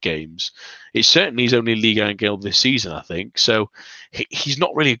cup games. It's certainly his only Ligue 1 goal this season, I think. So he's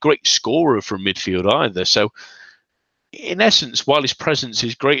not really a great scorer from midfield either. So in essence, while his presence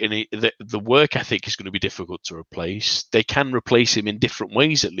is great and the work ethic is going to be difficult to replace, they can replace him in different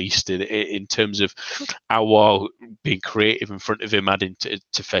ways, at least in terms of Aouar being creative in front of him, adding to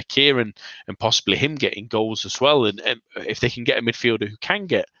Fekir and possibly him getting goals as well. And if they can get a midfielder who can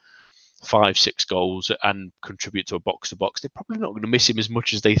get 5-6 goals and contribute to a box-to-box, they're probably not going to miss him as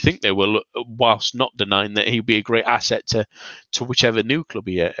much as they think they will, whilst not denying that he'll be a great asset to whichever new club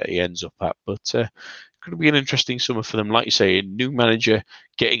he ends up at. But going to be an interesting summer for them. Like you say, a new manager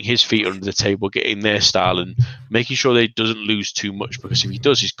getting his feet under the table, getting their style and making sure that he doesn't lose too much, because if he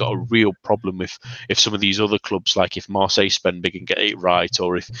does, he's got a real problem if some of these other clubs, like if Marseille spend big and get it right,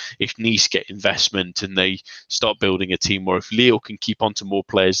 or if Nice get investment and they start building a team, or if Lille can keep on to more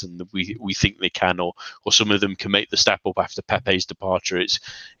players than we think they can, or some of them can make the step up after Pepe's departure.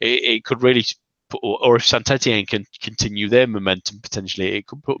 It could really, or if Saint-Etienne can continue their momentum, potentially it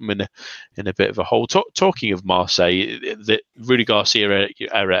could put them in a bit of a hole. Talking of Marseille, the Rudy Garcia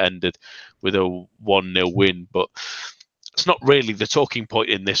era ended with a 1-0 win, but it's not really the talking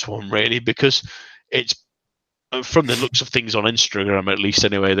point in this one, really, because it's, from the looks of things on Instagram, at least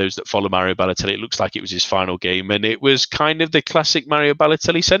anyway, those that follow Mario Balotelli, it looks like it was his final game, and it was kind of the classic Mario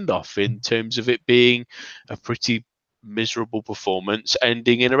Balotelli send-off in terms of it being a pretty miserable performance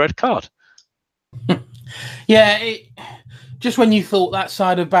ending in a red card. Yeah, just when you thought that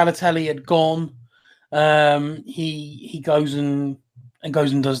side of Balotelli had gone, he goes and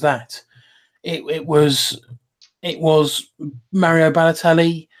does that. It was Mario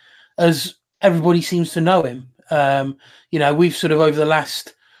Balotelli as everybody seems to know him. You know, we've sort of over the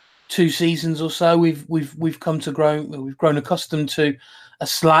last 2 seasons or so, we've grown accustomed to a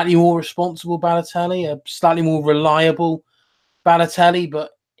slightly more responsible Balotelli, a slightly more reliable Balotelli,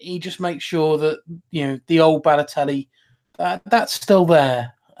 but he just makes sure that the old Balotelli that's still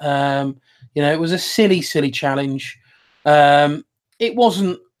there. It was a silly challenge. It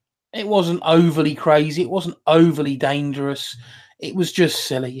wasn't overly crazy. It wasn't overly dangerous. It was just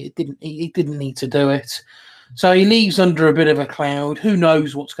silly. He didn't need to do it. So he leaves under a bit of a cloud. Who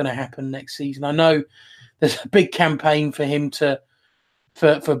knows what's going to happen next season? I know there's a big campaign for him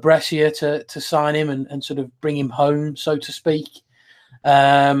for Brescia to sign him and sort of bring him home, so to speak.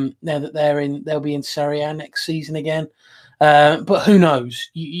 Now that they'll be in Serie A next season again. But who knows?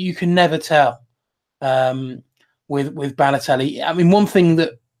 You can never tell with Balotelli. I mean, one thing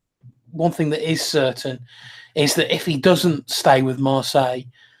that is certain is that if he doesn't stay with Marseille,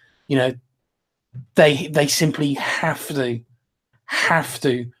 they simply have to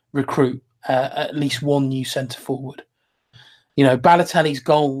recruit at least one new centre forward. Balotelli's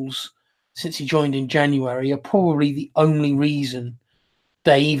goals since he joined in January are probably the only reason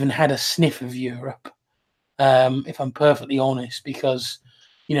they even had a sniff of Europe, if I'm perfectly honest, because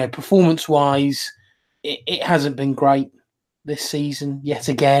performance-wise, it hasn't been great this season yet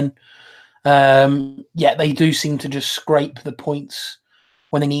again. Yet they do seem to just scrape the points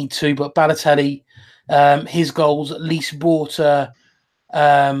when they need to. But Balotelli, his goals at least brought something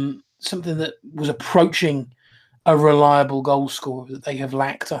that was approaching a reliable goal scorer that they have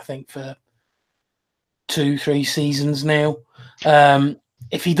lacked, I think, for 2-3 seasons now.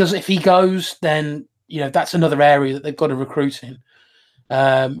 If he goes, then that's another area that they've got to recruit in.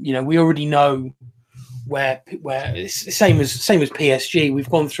 We already know where it's the same as PSG. We've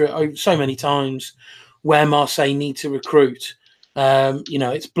gone through it so many times where Marseille need to recruit.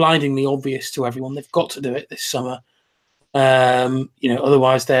 It's blindingly obvious to everyone. They've got to do it this summer.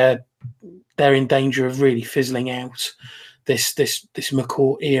 Otherwise they're in danger of really fizzling out this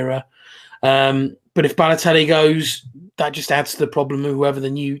McCourt era. But if Balotelli goes, that just adds to the problem of whoever the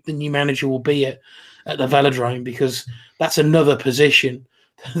new manager will be at the Velodrome, because that's another position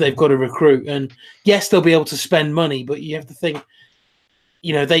they've got to recruit. And yes, they'll be able to spend money, but you have to think,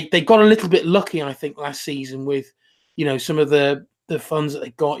 they got a little bit lucky, I think, last season with, some of the funds that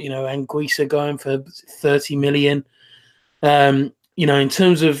they got, Anguissa going for 30 million. In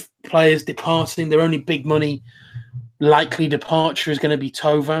terms of players departing, their only big money likely departure is going to be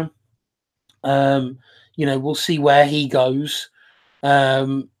Thauvin. We'll see where he goes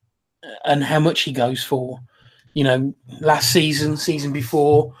and how much he goes for. Last season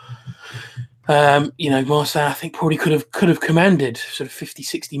before, Marseille, I think, probably could have commanded sort of 50,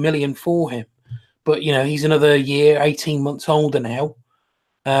 60 million for him. But, he's another year, 18 months older now.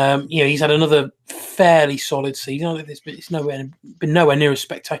 He's had another fairly solid season. It's been nowhere near as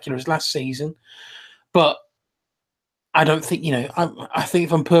spectacular as last season. But I don't think, I think,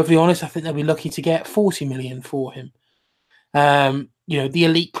 if I'm perfectly honest, I think they'll be lucky to get 40 million for him. The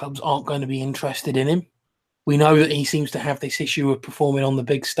elite clubs aren't going to be interested in him. We know that he seems to have this issue of performing on the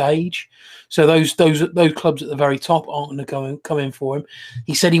big stage. So those clubs at the very top aren't going to come in for him.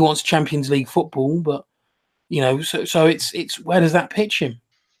 He said he wants Champions League football, but, so it's where does that pitch him?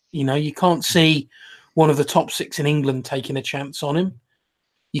 You can't see one of the top 6 in England taking a chance on him.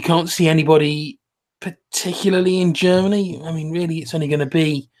 You can't see anybody particularly in Germany. I mean, really, it's only going to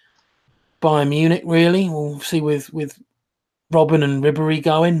be Bayern Munich, really. We'll see with Robben and Ribéry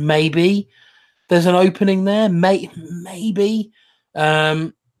going. Maybe there's an opening there. Maybe.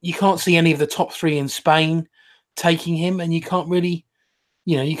 You can't see any of the top 3 in Spain taking him, and you can't really,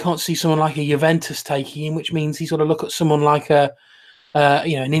 you can't see someone like a Juventus taking him, which means he's got to look at someone like an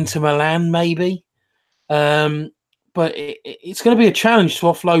Inter Milan, maybe. But it's going to be a challenge to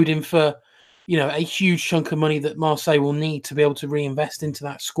offload him for, a huge chunk of money that Marseille will need to be able to reinvest into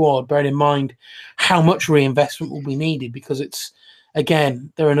that squad, bearing in mind how much reinvestment will be needed, because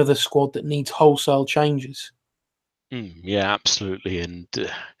they're another squad that needs wholesale changes. Yeah, absolutely. And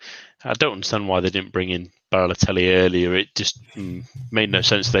I don't understand why they didn't bring in Balotelli earlier. It just made no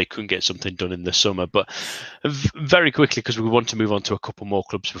sense they couldn't get something done in the summer. But very quickly, because we want to move on to a couple more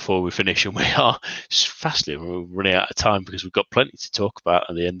clubs before we finish, and we are fastly running out of time because we've got plenty to talk about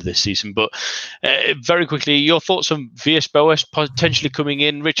at the end of this season. But very quickly, your thoughts on Villas-Boas potentially coming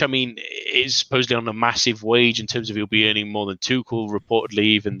in? Rich, I mean, is supposedly on a massive wage in terms of he'll be earning more than Tuchel reportedly.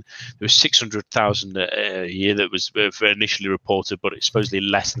 Even there was 600,000 a year that was initially reported, but it's supposedly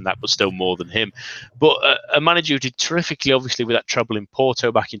less than that, but still more than him. But a manager who did terrifically, obviously, with that trouble in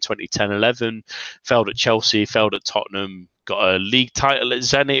Porto back in 2010-11, failed at Chelsea, failed at Tottenham, got a league title at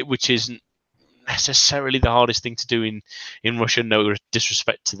Zenit, which isn't necessarily the hardest thing to do in Russia. No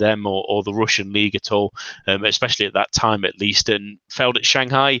disrespect to them or the Russian league at all, especially at that time at least. And failed at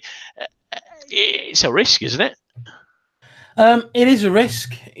Shanghai. It's a risk, isn't it? It is a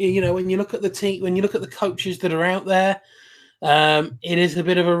risk. When you look at the team, when you look at the coaches that are out there, it is a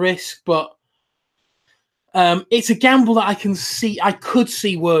bit of a risk, but it's a gamble that I could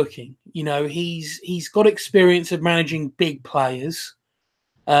see working. He's got experience of managing big players,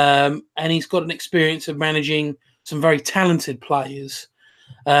 and he's got an experience of managing some very talented players.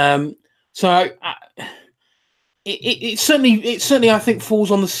 So it certainly I think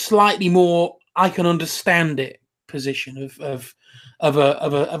falls on the slightly more I can understand it position of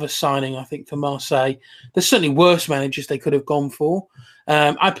a signing. I think for Marseille, there's certainly worse managers they could have gone for.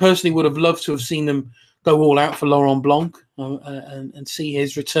 I personally would have loved to have seen them go all out for Laurent Blanc and see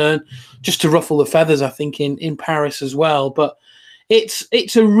his return, just to ruffle the feathers. I think in Paris as well, but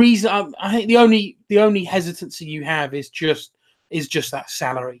it's a reason. I think the only hesitancy you have is just that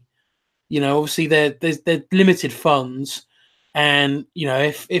salary. Obviously they're limited funds, and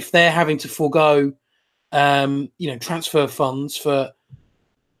if they're having to forego transfer funds for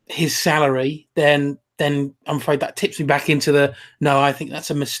his salary, then I'm afraid that tips me back into no, I think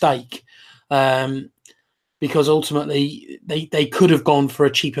that's a mistake. Because ultimately they could have gone for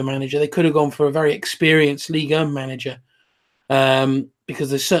a cheaper manager. They could have gone for a very experienced Ligue 1 manager, because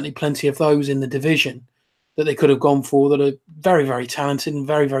there's certainly plenty of those in the division that they could have gone for that are very, very talented and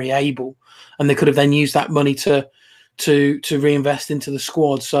very, very able, and they could have then used that money to reinvest into the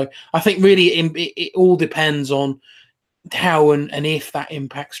squad. So I think really it all depends on how and if that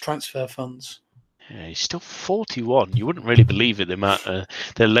impacts transfer funds. Yeah, he's still 41. You wouldn't really believe it, the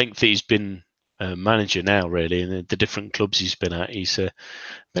length that he's been manager now, really, and the different clubs he's been at. He's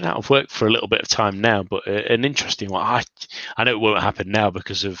been out of work for a little bit of time now, but an interesting one. I know it won't happen now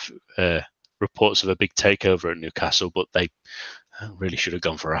because of reports of a big takeover at Newcastle, but they really should have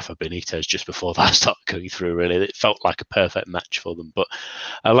gone for Rafa Benitez just before that started going through. Really, it felt like a perfect match for them, but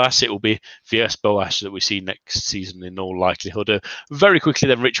alas, it will be Villas-Boas that we see next season in all likelihood. Very quickly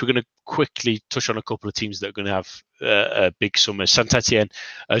then, Rich, we're going to quickly touch on a couple of teams that are going to have a big summer. Saint-Etienne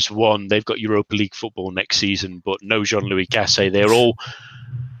has won. They've got Europa League football next season, but no Jean-Louis Gasset. They're all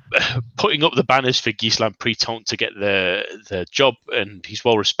putting up the banners for Ghislain Priton to get the job, and he's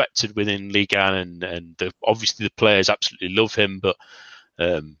well respected within Ligue 1, and obviously the players absolutely love him. But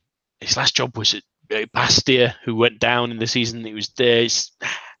his last job was at Bastia, who went down in the season. It was there.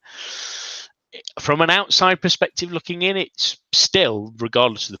 From an outside perspective looking in, it's still,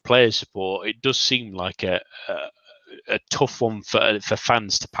 regardless of the players' support, it does seem like a tough one for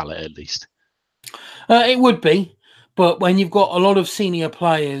fans to palate, at least. It would be. But when you've got a lot of senior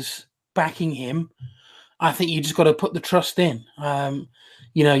players backing him, I think you just got to put the trust in.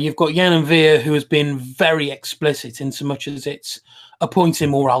 You've got Yann M'Vila, who has been very explicit in so much as it's appoint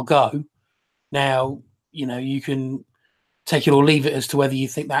him or I'll go. Now, you can take it or leave it as to whether you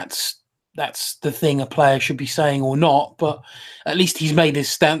think that's the thing a player should be saying or not, but at least he's made his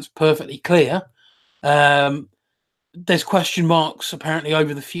stance perfectly clear. There's question marks apparently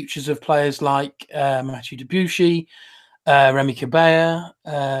over the futures of players like Mathieu Debuchy, Remy Cabella,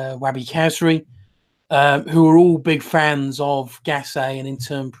 Wabi Kazri, who are all big fans of Gasset and in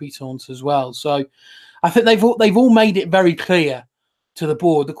turn Priton as well. So I think they've all made it very clear to the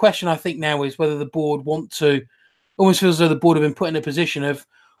board. The question I think now is whether the board want to, almost feels as though the board have been put in a position of,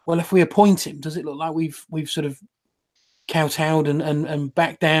 well, if we appoint him, does it look like we've sort of kowtowed and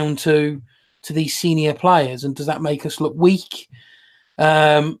backed down to these senior players, and does that make us look weak?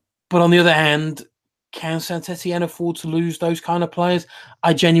 But on the other hand, can Saint-Etienne afford to lose those kind of players?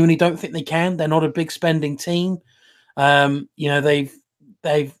 I genuinely don't think they can. They're not a big spending team. They've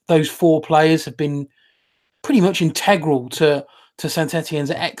those four players have been pretty much integral to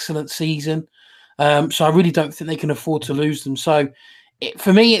Saint-Etienne's excellent season. So I really don't think they can afford to lose them. So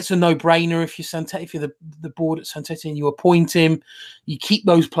for me, it's a no-brainer. If you're the board at Saint-Etienne, you appoint him, you keep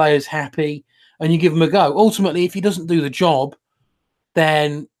those players happy, and you give him a go. Ultimately, if he doesn't do the job,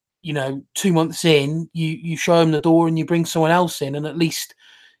 then 2 months in, you show him the door and you bring someone else in, and at least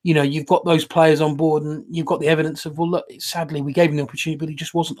you've got those players on board, and you've got the evidence of, well, look, sadly we gave him the opportunity, but he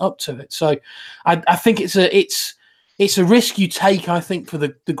just wasn't up to it. So I think it's a risk you take. I think for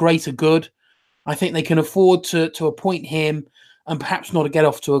the greater good, I think they can afford to appoint him and perhaps not get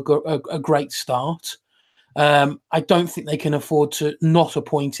off to a great start. I don't think they can afford to not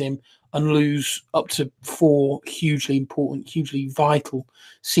appoint him and lose up to four hugely important, hugely vital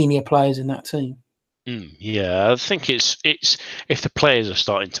senior players in that team. Yeah, I think it's if the players are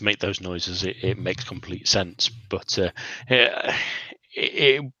starting to make those noises, it makes complete sense. But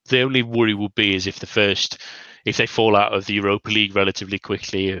the only worry will be is if they fall out of the Europa League relatively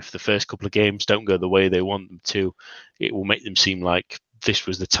quickly, if the first couple of games don't go the way they want them to, it will make them seem like this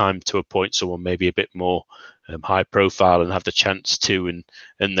was the time to appoint someone maybe a bit more high profile and have the chance to,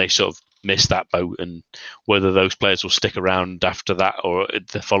 and they sort of miss that boat. And whether those players will stick around after that or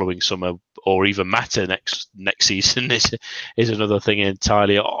the following summer or even matter next season is another thing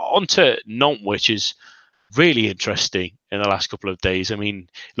entirely. On to Nantes, which is really interesting in the last couple of days. I mean,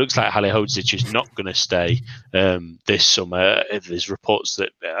 it looks like Halilhodžić is not going to stay this summer. There's reports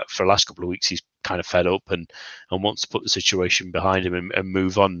that for the last couple of weeks he's kind of fed up and wants to put the situation behind him and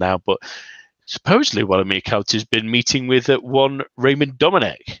move on now. But supposedly Wladimir Kaut has been meeting with one Raymond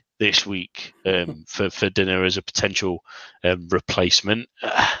Domenech this week for dinner as a potential replacement.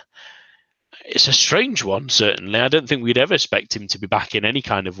 It's a strange one, certainly. I don't think we'd ever expect him to be back in any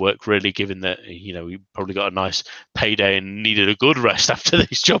kind of work, really, given that, he probably got a nice payday and needed a good rest after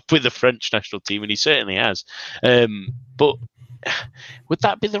this job with the French national team, and he certainly has. But would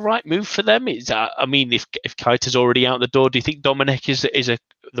that be the right move for them? If Kuyt is already out the door, do you think Domenech is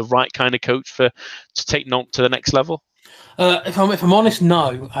the right kind of coach to take Nantes to the next level? If I'm honest,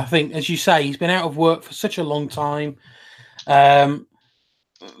 no. I think, as you say, he's been out of work for such a long time.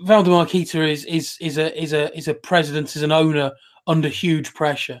 Waldemar Kita is a president, is an owner under huge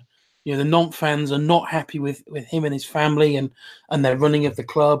pressure. The Nantes fans are not happy with him and his family and their running of the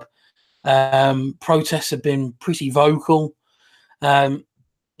club. Protests have been pretty vocal. And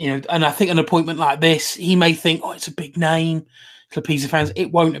I think an appointment like this, he may think, it's a big name to appease the fans.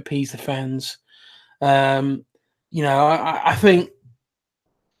 It won't appease the fans. I think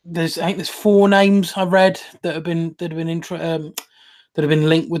there's 4 names I read that have been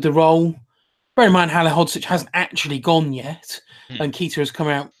linked with the role. Bear in mind, Halilhodžić hasn't actually gone yet, and Kita has come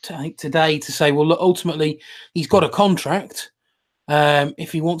out today to say, well, look, ultimately he's got a contract.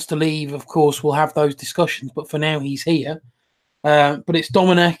 If he wants to leave, of course, we'll have those discussions. But for now, he's here. But it's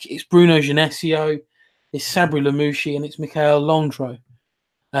Domenech, it's Bruno Genesio, it's Sabri Lamouchi, and it's Michael Landreau.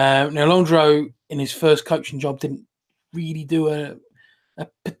 Now, Landreau, in his first coaching job, didn't really do a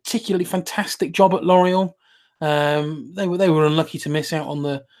particularly fantastic job at Lorient. They were unlucky to miss out on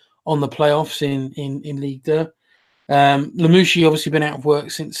the playoffs in Ligue 2. Lamouchi obviously been out of work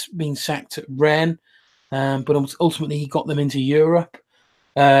since being sacked at Rennes, but ultimately he got them into Europe.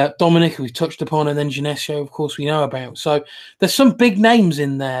 Domenech, we've touched upon, and then Genesio, of course, we know about. So there's some big names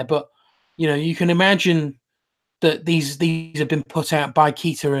in there, but you can imagine that these have been put out by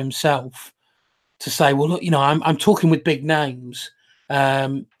Kita himself to say, well, look, I'm talking with big names.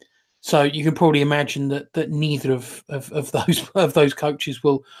 So you can probably imagine that neither of those coaches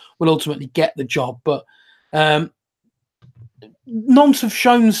will ultimately get the job. But Nantes have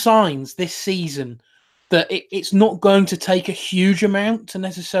shown signs this season that it's not going to take a huge amount to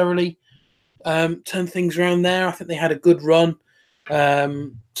necessarily turn things around there. I think they had a good run.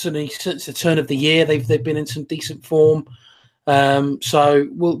 Certainly since the turn of the year, they've been in some decent form. So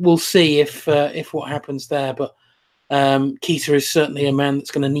we'll see if what happens there. But Kita is certainly a man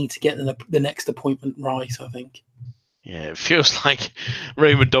that's going to need to get the next appointment right, I think. Yeah, it feels like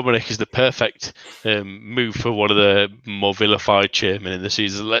Raymond Domenech is the perfect move for one of the more vilified chairmen in the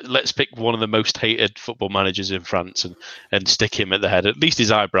season. Let's pick one of the most hated football managers in France and stick him at the head. At least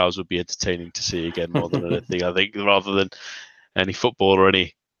his eyebrows would be entertaining to see again more than anything, I think, rather than any football or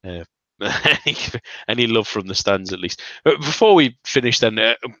any love from the stands, at least. But before we finish then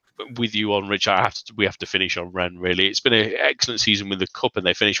with you on Rich, we have to finish on Rennes, really. It's been an excellent season with the Cup, and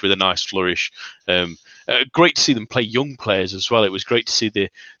they finished with a nice flourish. Great to see them play young players as well. It was great to see the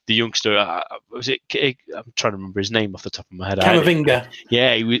youngster, I'm trying to remember his name off the top of my head. Camavinga.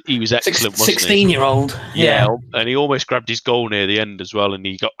 Yeah, he was excellent, wasn't he? 16-year-old. Yeah, and he almost grabbed his goal near the end as well, and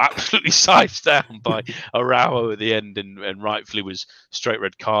he got absolutely sized down by Araujo at the end, and rightfully was straight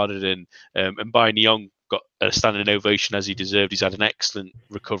red carded, and Bayern Young got a standing ovation as he deserved. He's had an excellent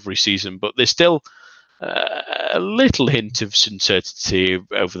recovery season, but there's still a little hint of uncertainty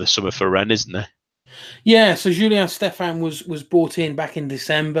over the summer for Rennes, isn't there? Yeah, so Julien Stéphan was brought in back in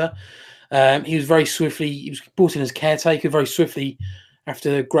December. He was brought in as caretaker very swiftly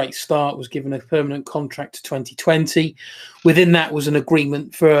after a great start, was given a permanent contract to 2020. Within that was an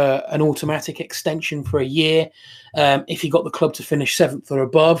agreement for an automatic extension for a year if he got the club to finish 7th or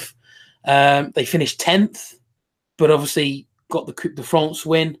above. They finished 10th, but obviously got the Coupe de France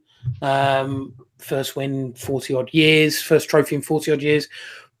win. First win 40-odd years, first trophy in 40-odd years.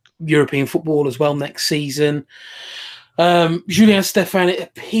 European football as well next season. Julien Stéphan, it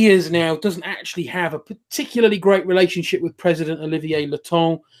appears now, doesn't actually have a particularly great relationship with President Olivier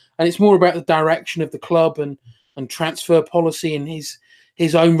Leton, and it's more about the direction of the club and transfer policy and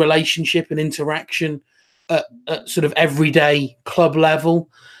his own relationship and interaction at sort of everyday club level.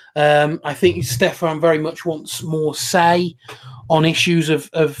 I think Stefan very much wants more say on issues of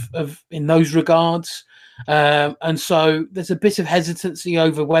in those regards. And so there's a bit of hesitancy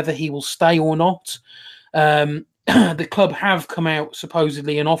over whether he will stay or not. The club have come out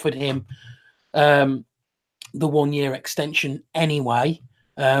supposedly and offered him the 1-year extension anyway.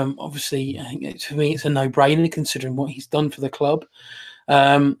 Obviously, I think for me it's a no-brainer considering what he's done for the club.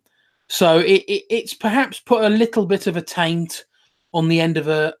 So it's perhaps put a little bit of a taint on the end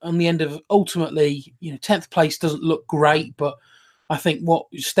of ultimately, 10th place doesn't look great, but I think what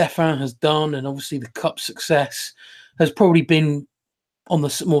Stefan has done and obviously the cup success has probably been on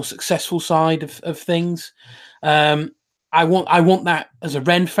the more successful side of things. I want that as a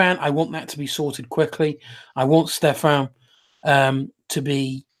Rennes fan. I want that to be sorted quickly. I want Stefan to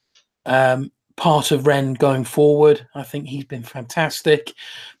be part of Rennes going forward. I think he's been fantastic.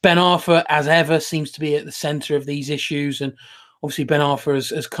 Ben Arfa, as ever, seems to be at the centre of these issues, and obviously Ben Arfa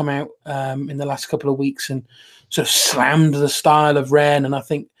has come out in the last couple of weeks and sort of slammed the style of Rennes. And I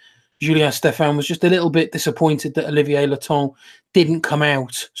think Julien Stéphan was just a little bit disappointed that Olivier Leton didn't come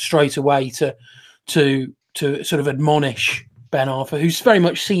out straight away to sort of admonish Ben Arfa, who's very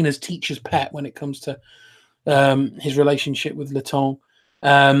much seen as teacher's pet when it comes to his relationship with Leton.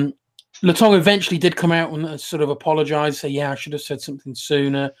 Leton eventually did come out and sort of apologise, say, yeah, I should have said something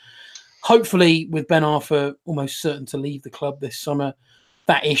sooner. Hopefully, with Ben Arfa almost certain to leave the club this summer,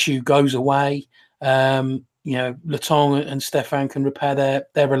 that issue goes away. Leton and Stefan can repair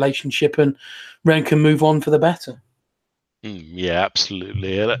their relationship and Rennes can move on for the better. Yeah,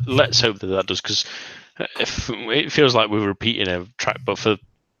 absolutely. Let's hope that does, because it feels like we're repeating a track. But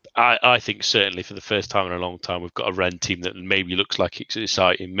I think certainly for the first time in a long time, we've got a Rennes team that maybe looks like it's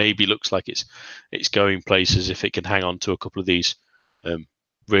exciting, maybe looks like it's going places if it can hang on to a couple of these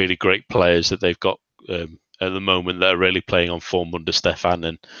really great players that they've got at the moment that are really playing on form under Stefan,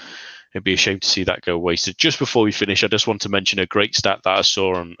 and it'd be a shame to see that go wasted. Just before we finish, I just want to mention a great stat that I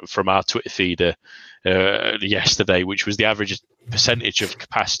saw from our Twitter feed yesterday, which was the average percentage of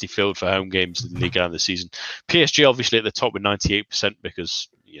capacity filled for home games in the Ligue 1 this season. PSG obviously at the top with 98% because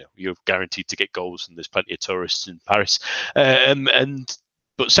you're guaranteed to get goals and there's plenty of tourists in Paris.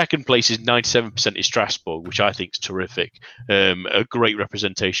 But second place is 97% is Strasbourg, which I think is terrific. A great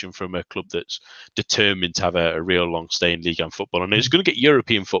representation from a club that's determined to have a real long stay in Ligue 1 football. And it's going to get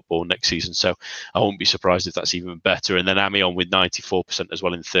European football next season, so I won't be surprised if that's even better. And then Amiens with 94% as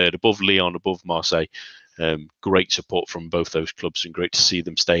well in third, above Lyon, above Marseille. Great support from both those clubs and great to see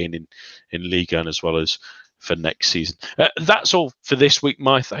them staying in Ligue 1 as well as for next season. That's all for this week.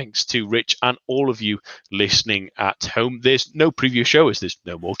 My thanks to Rich and all of you listening at home. There's no preview show as there's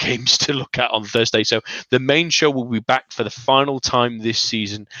no more games to look at on Thursday. So the main show will be back for the final time this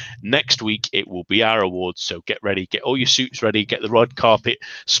season. Next week, it will be our awards. So get ready, get all your suits ready, get the red carpet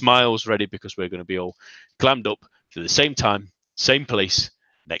smiles ready, because we're going to be all glammed up for the same time, same place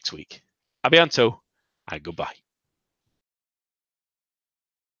next week. A bientôt and goodbye.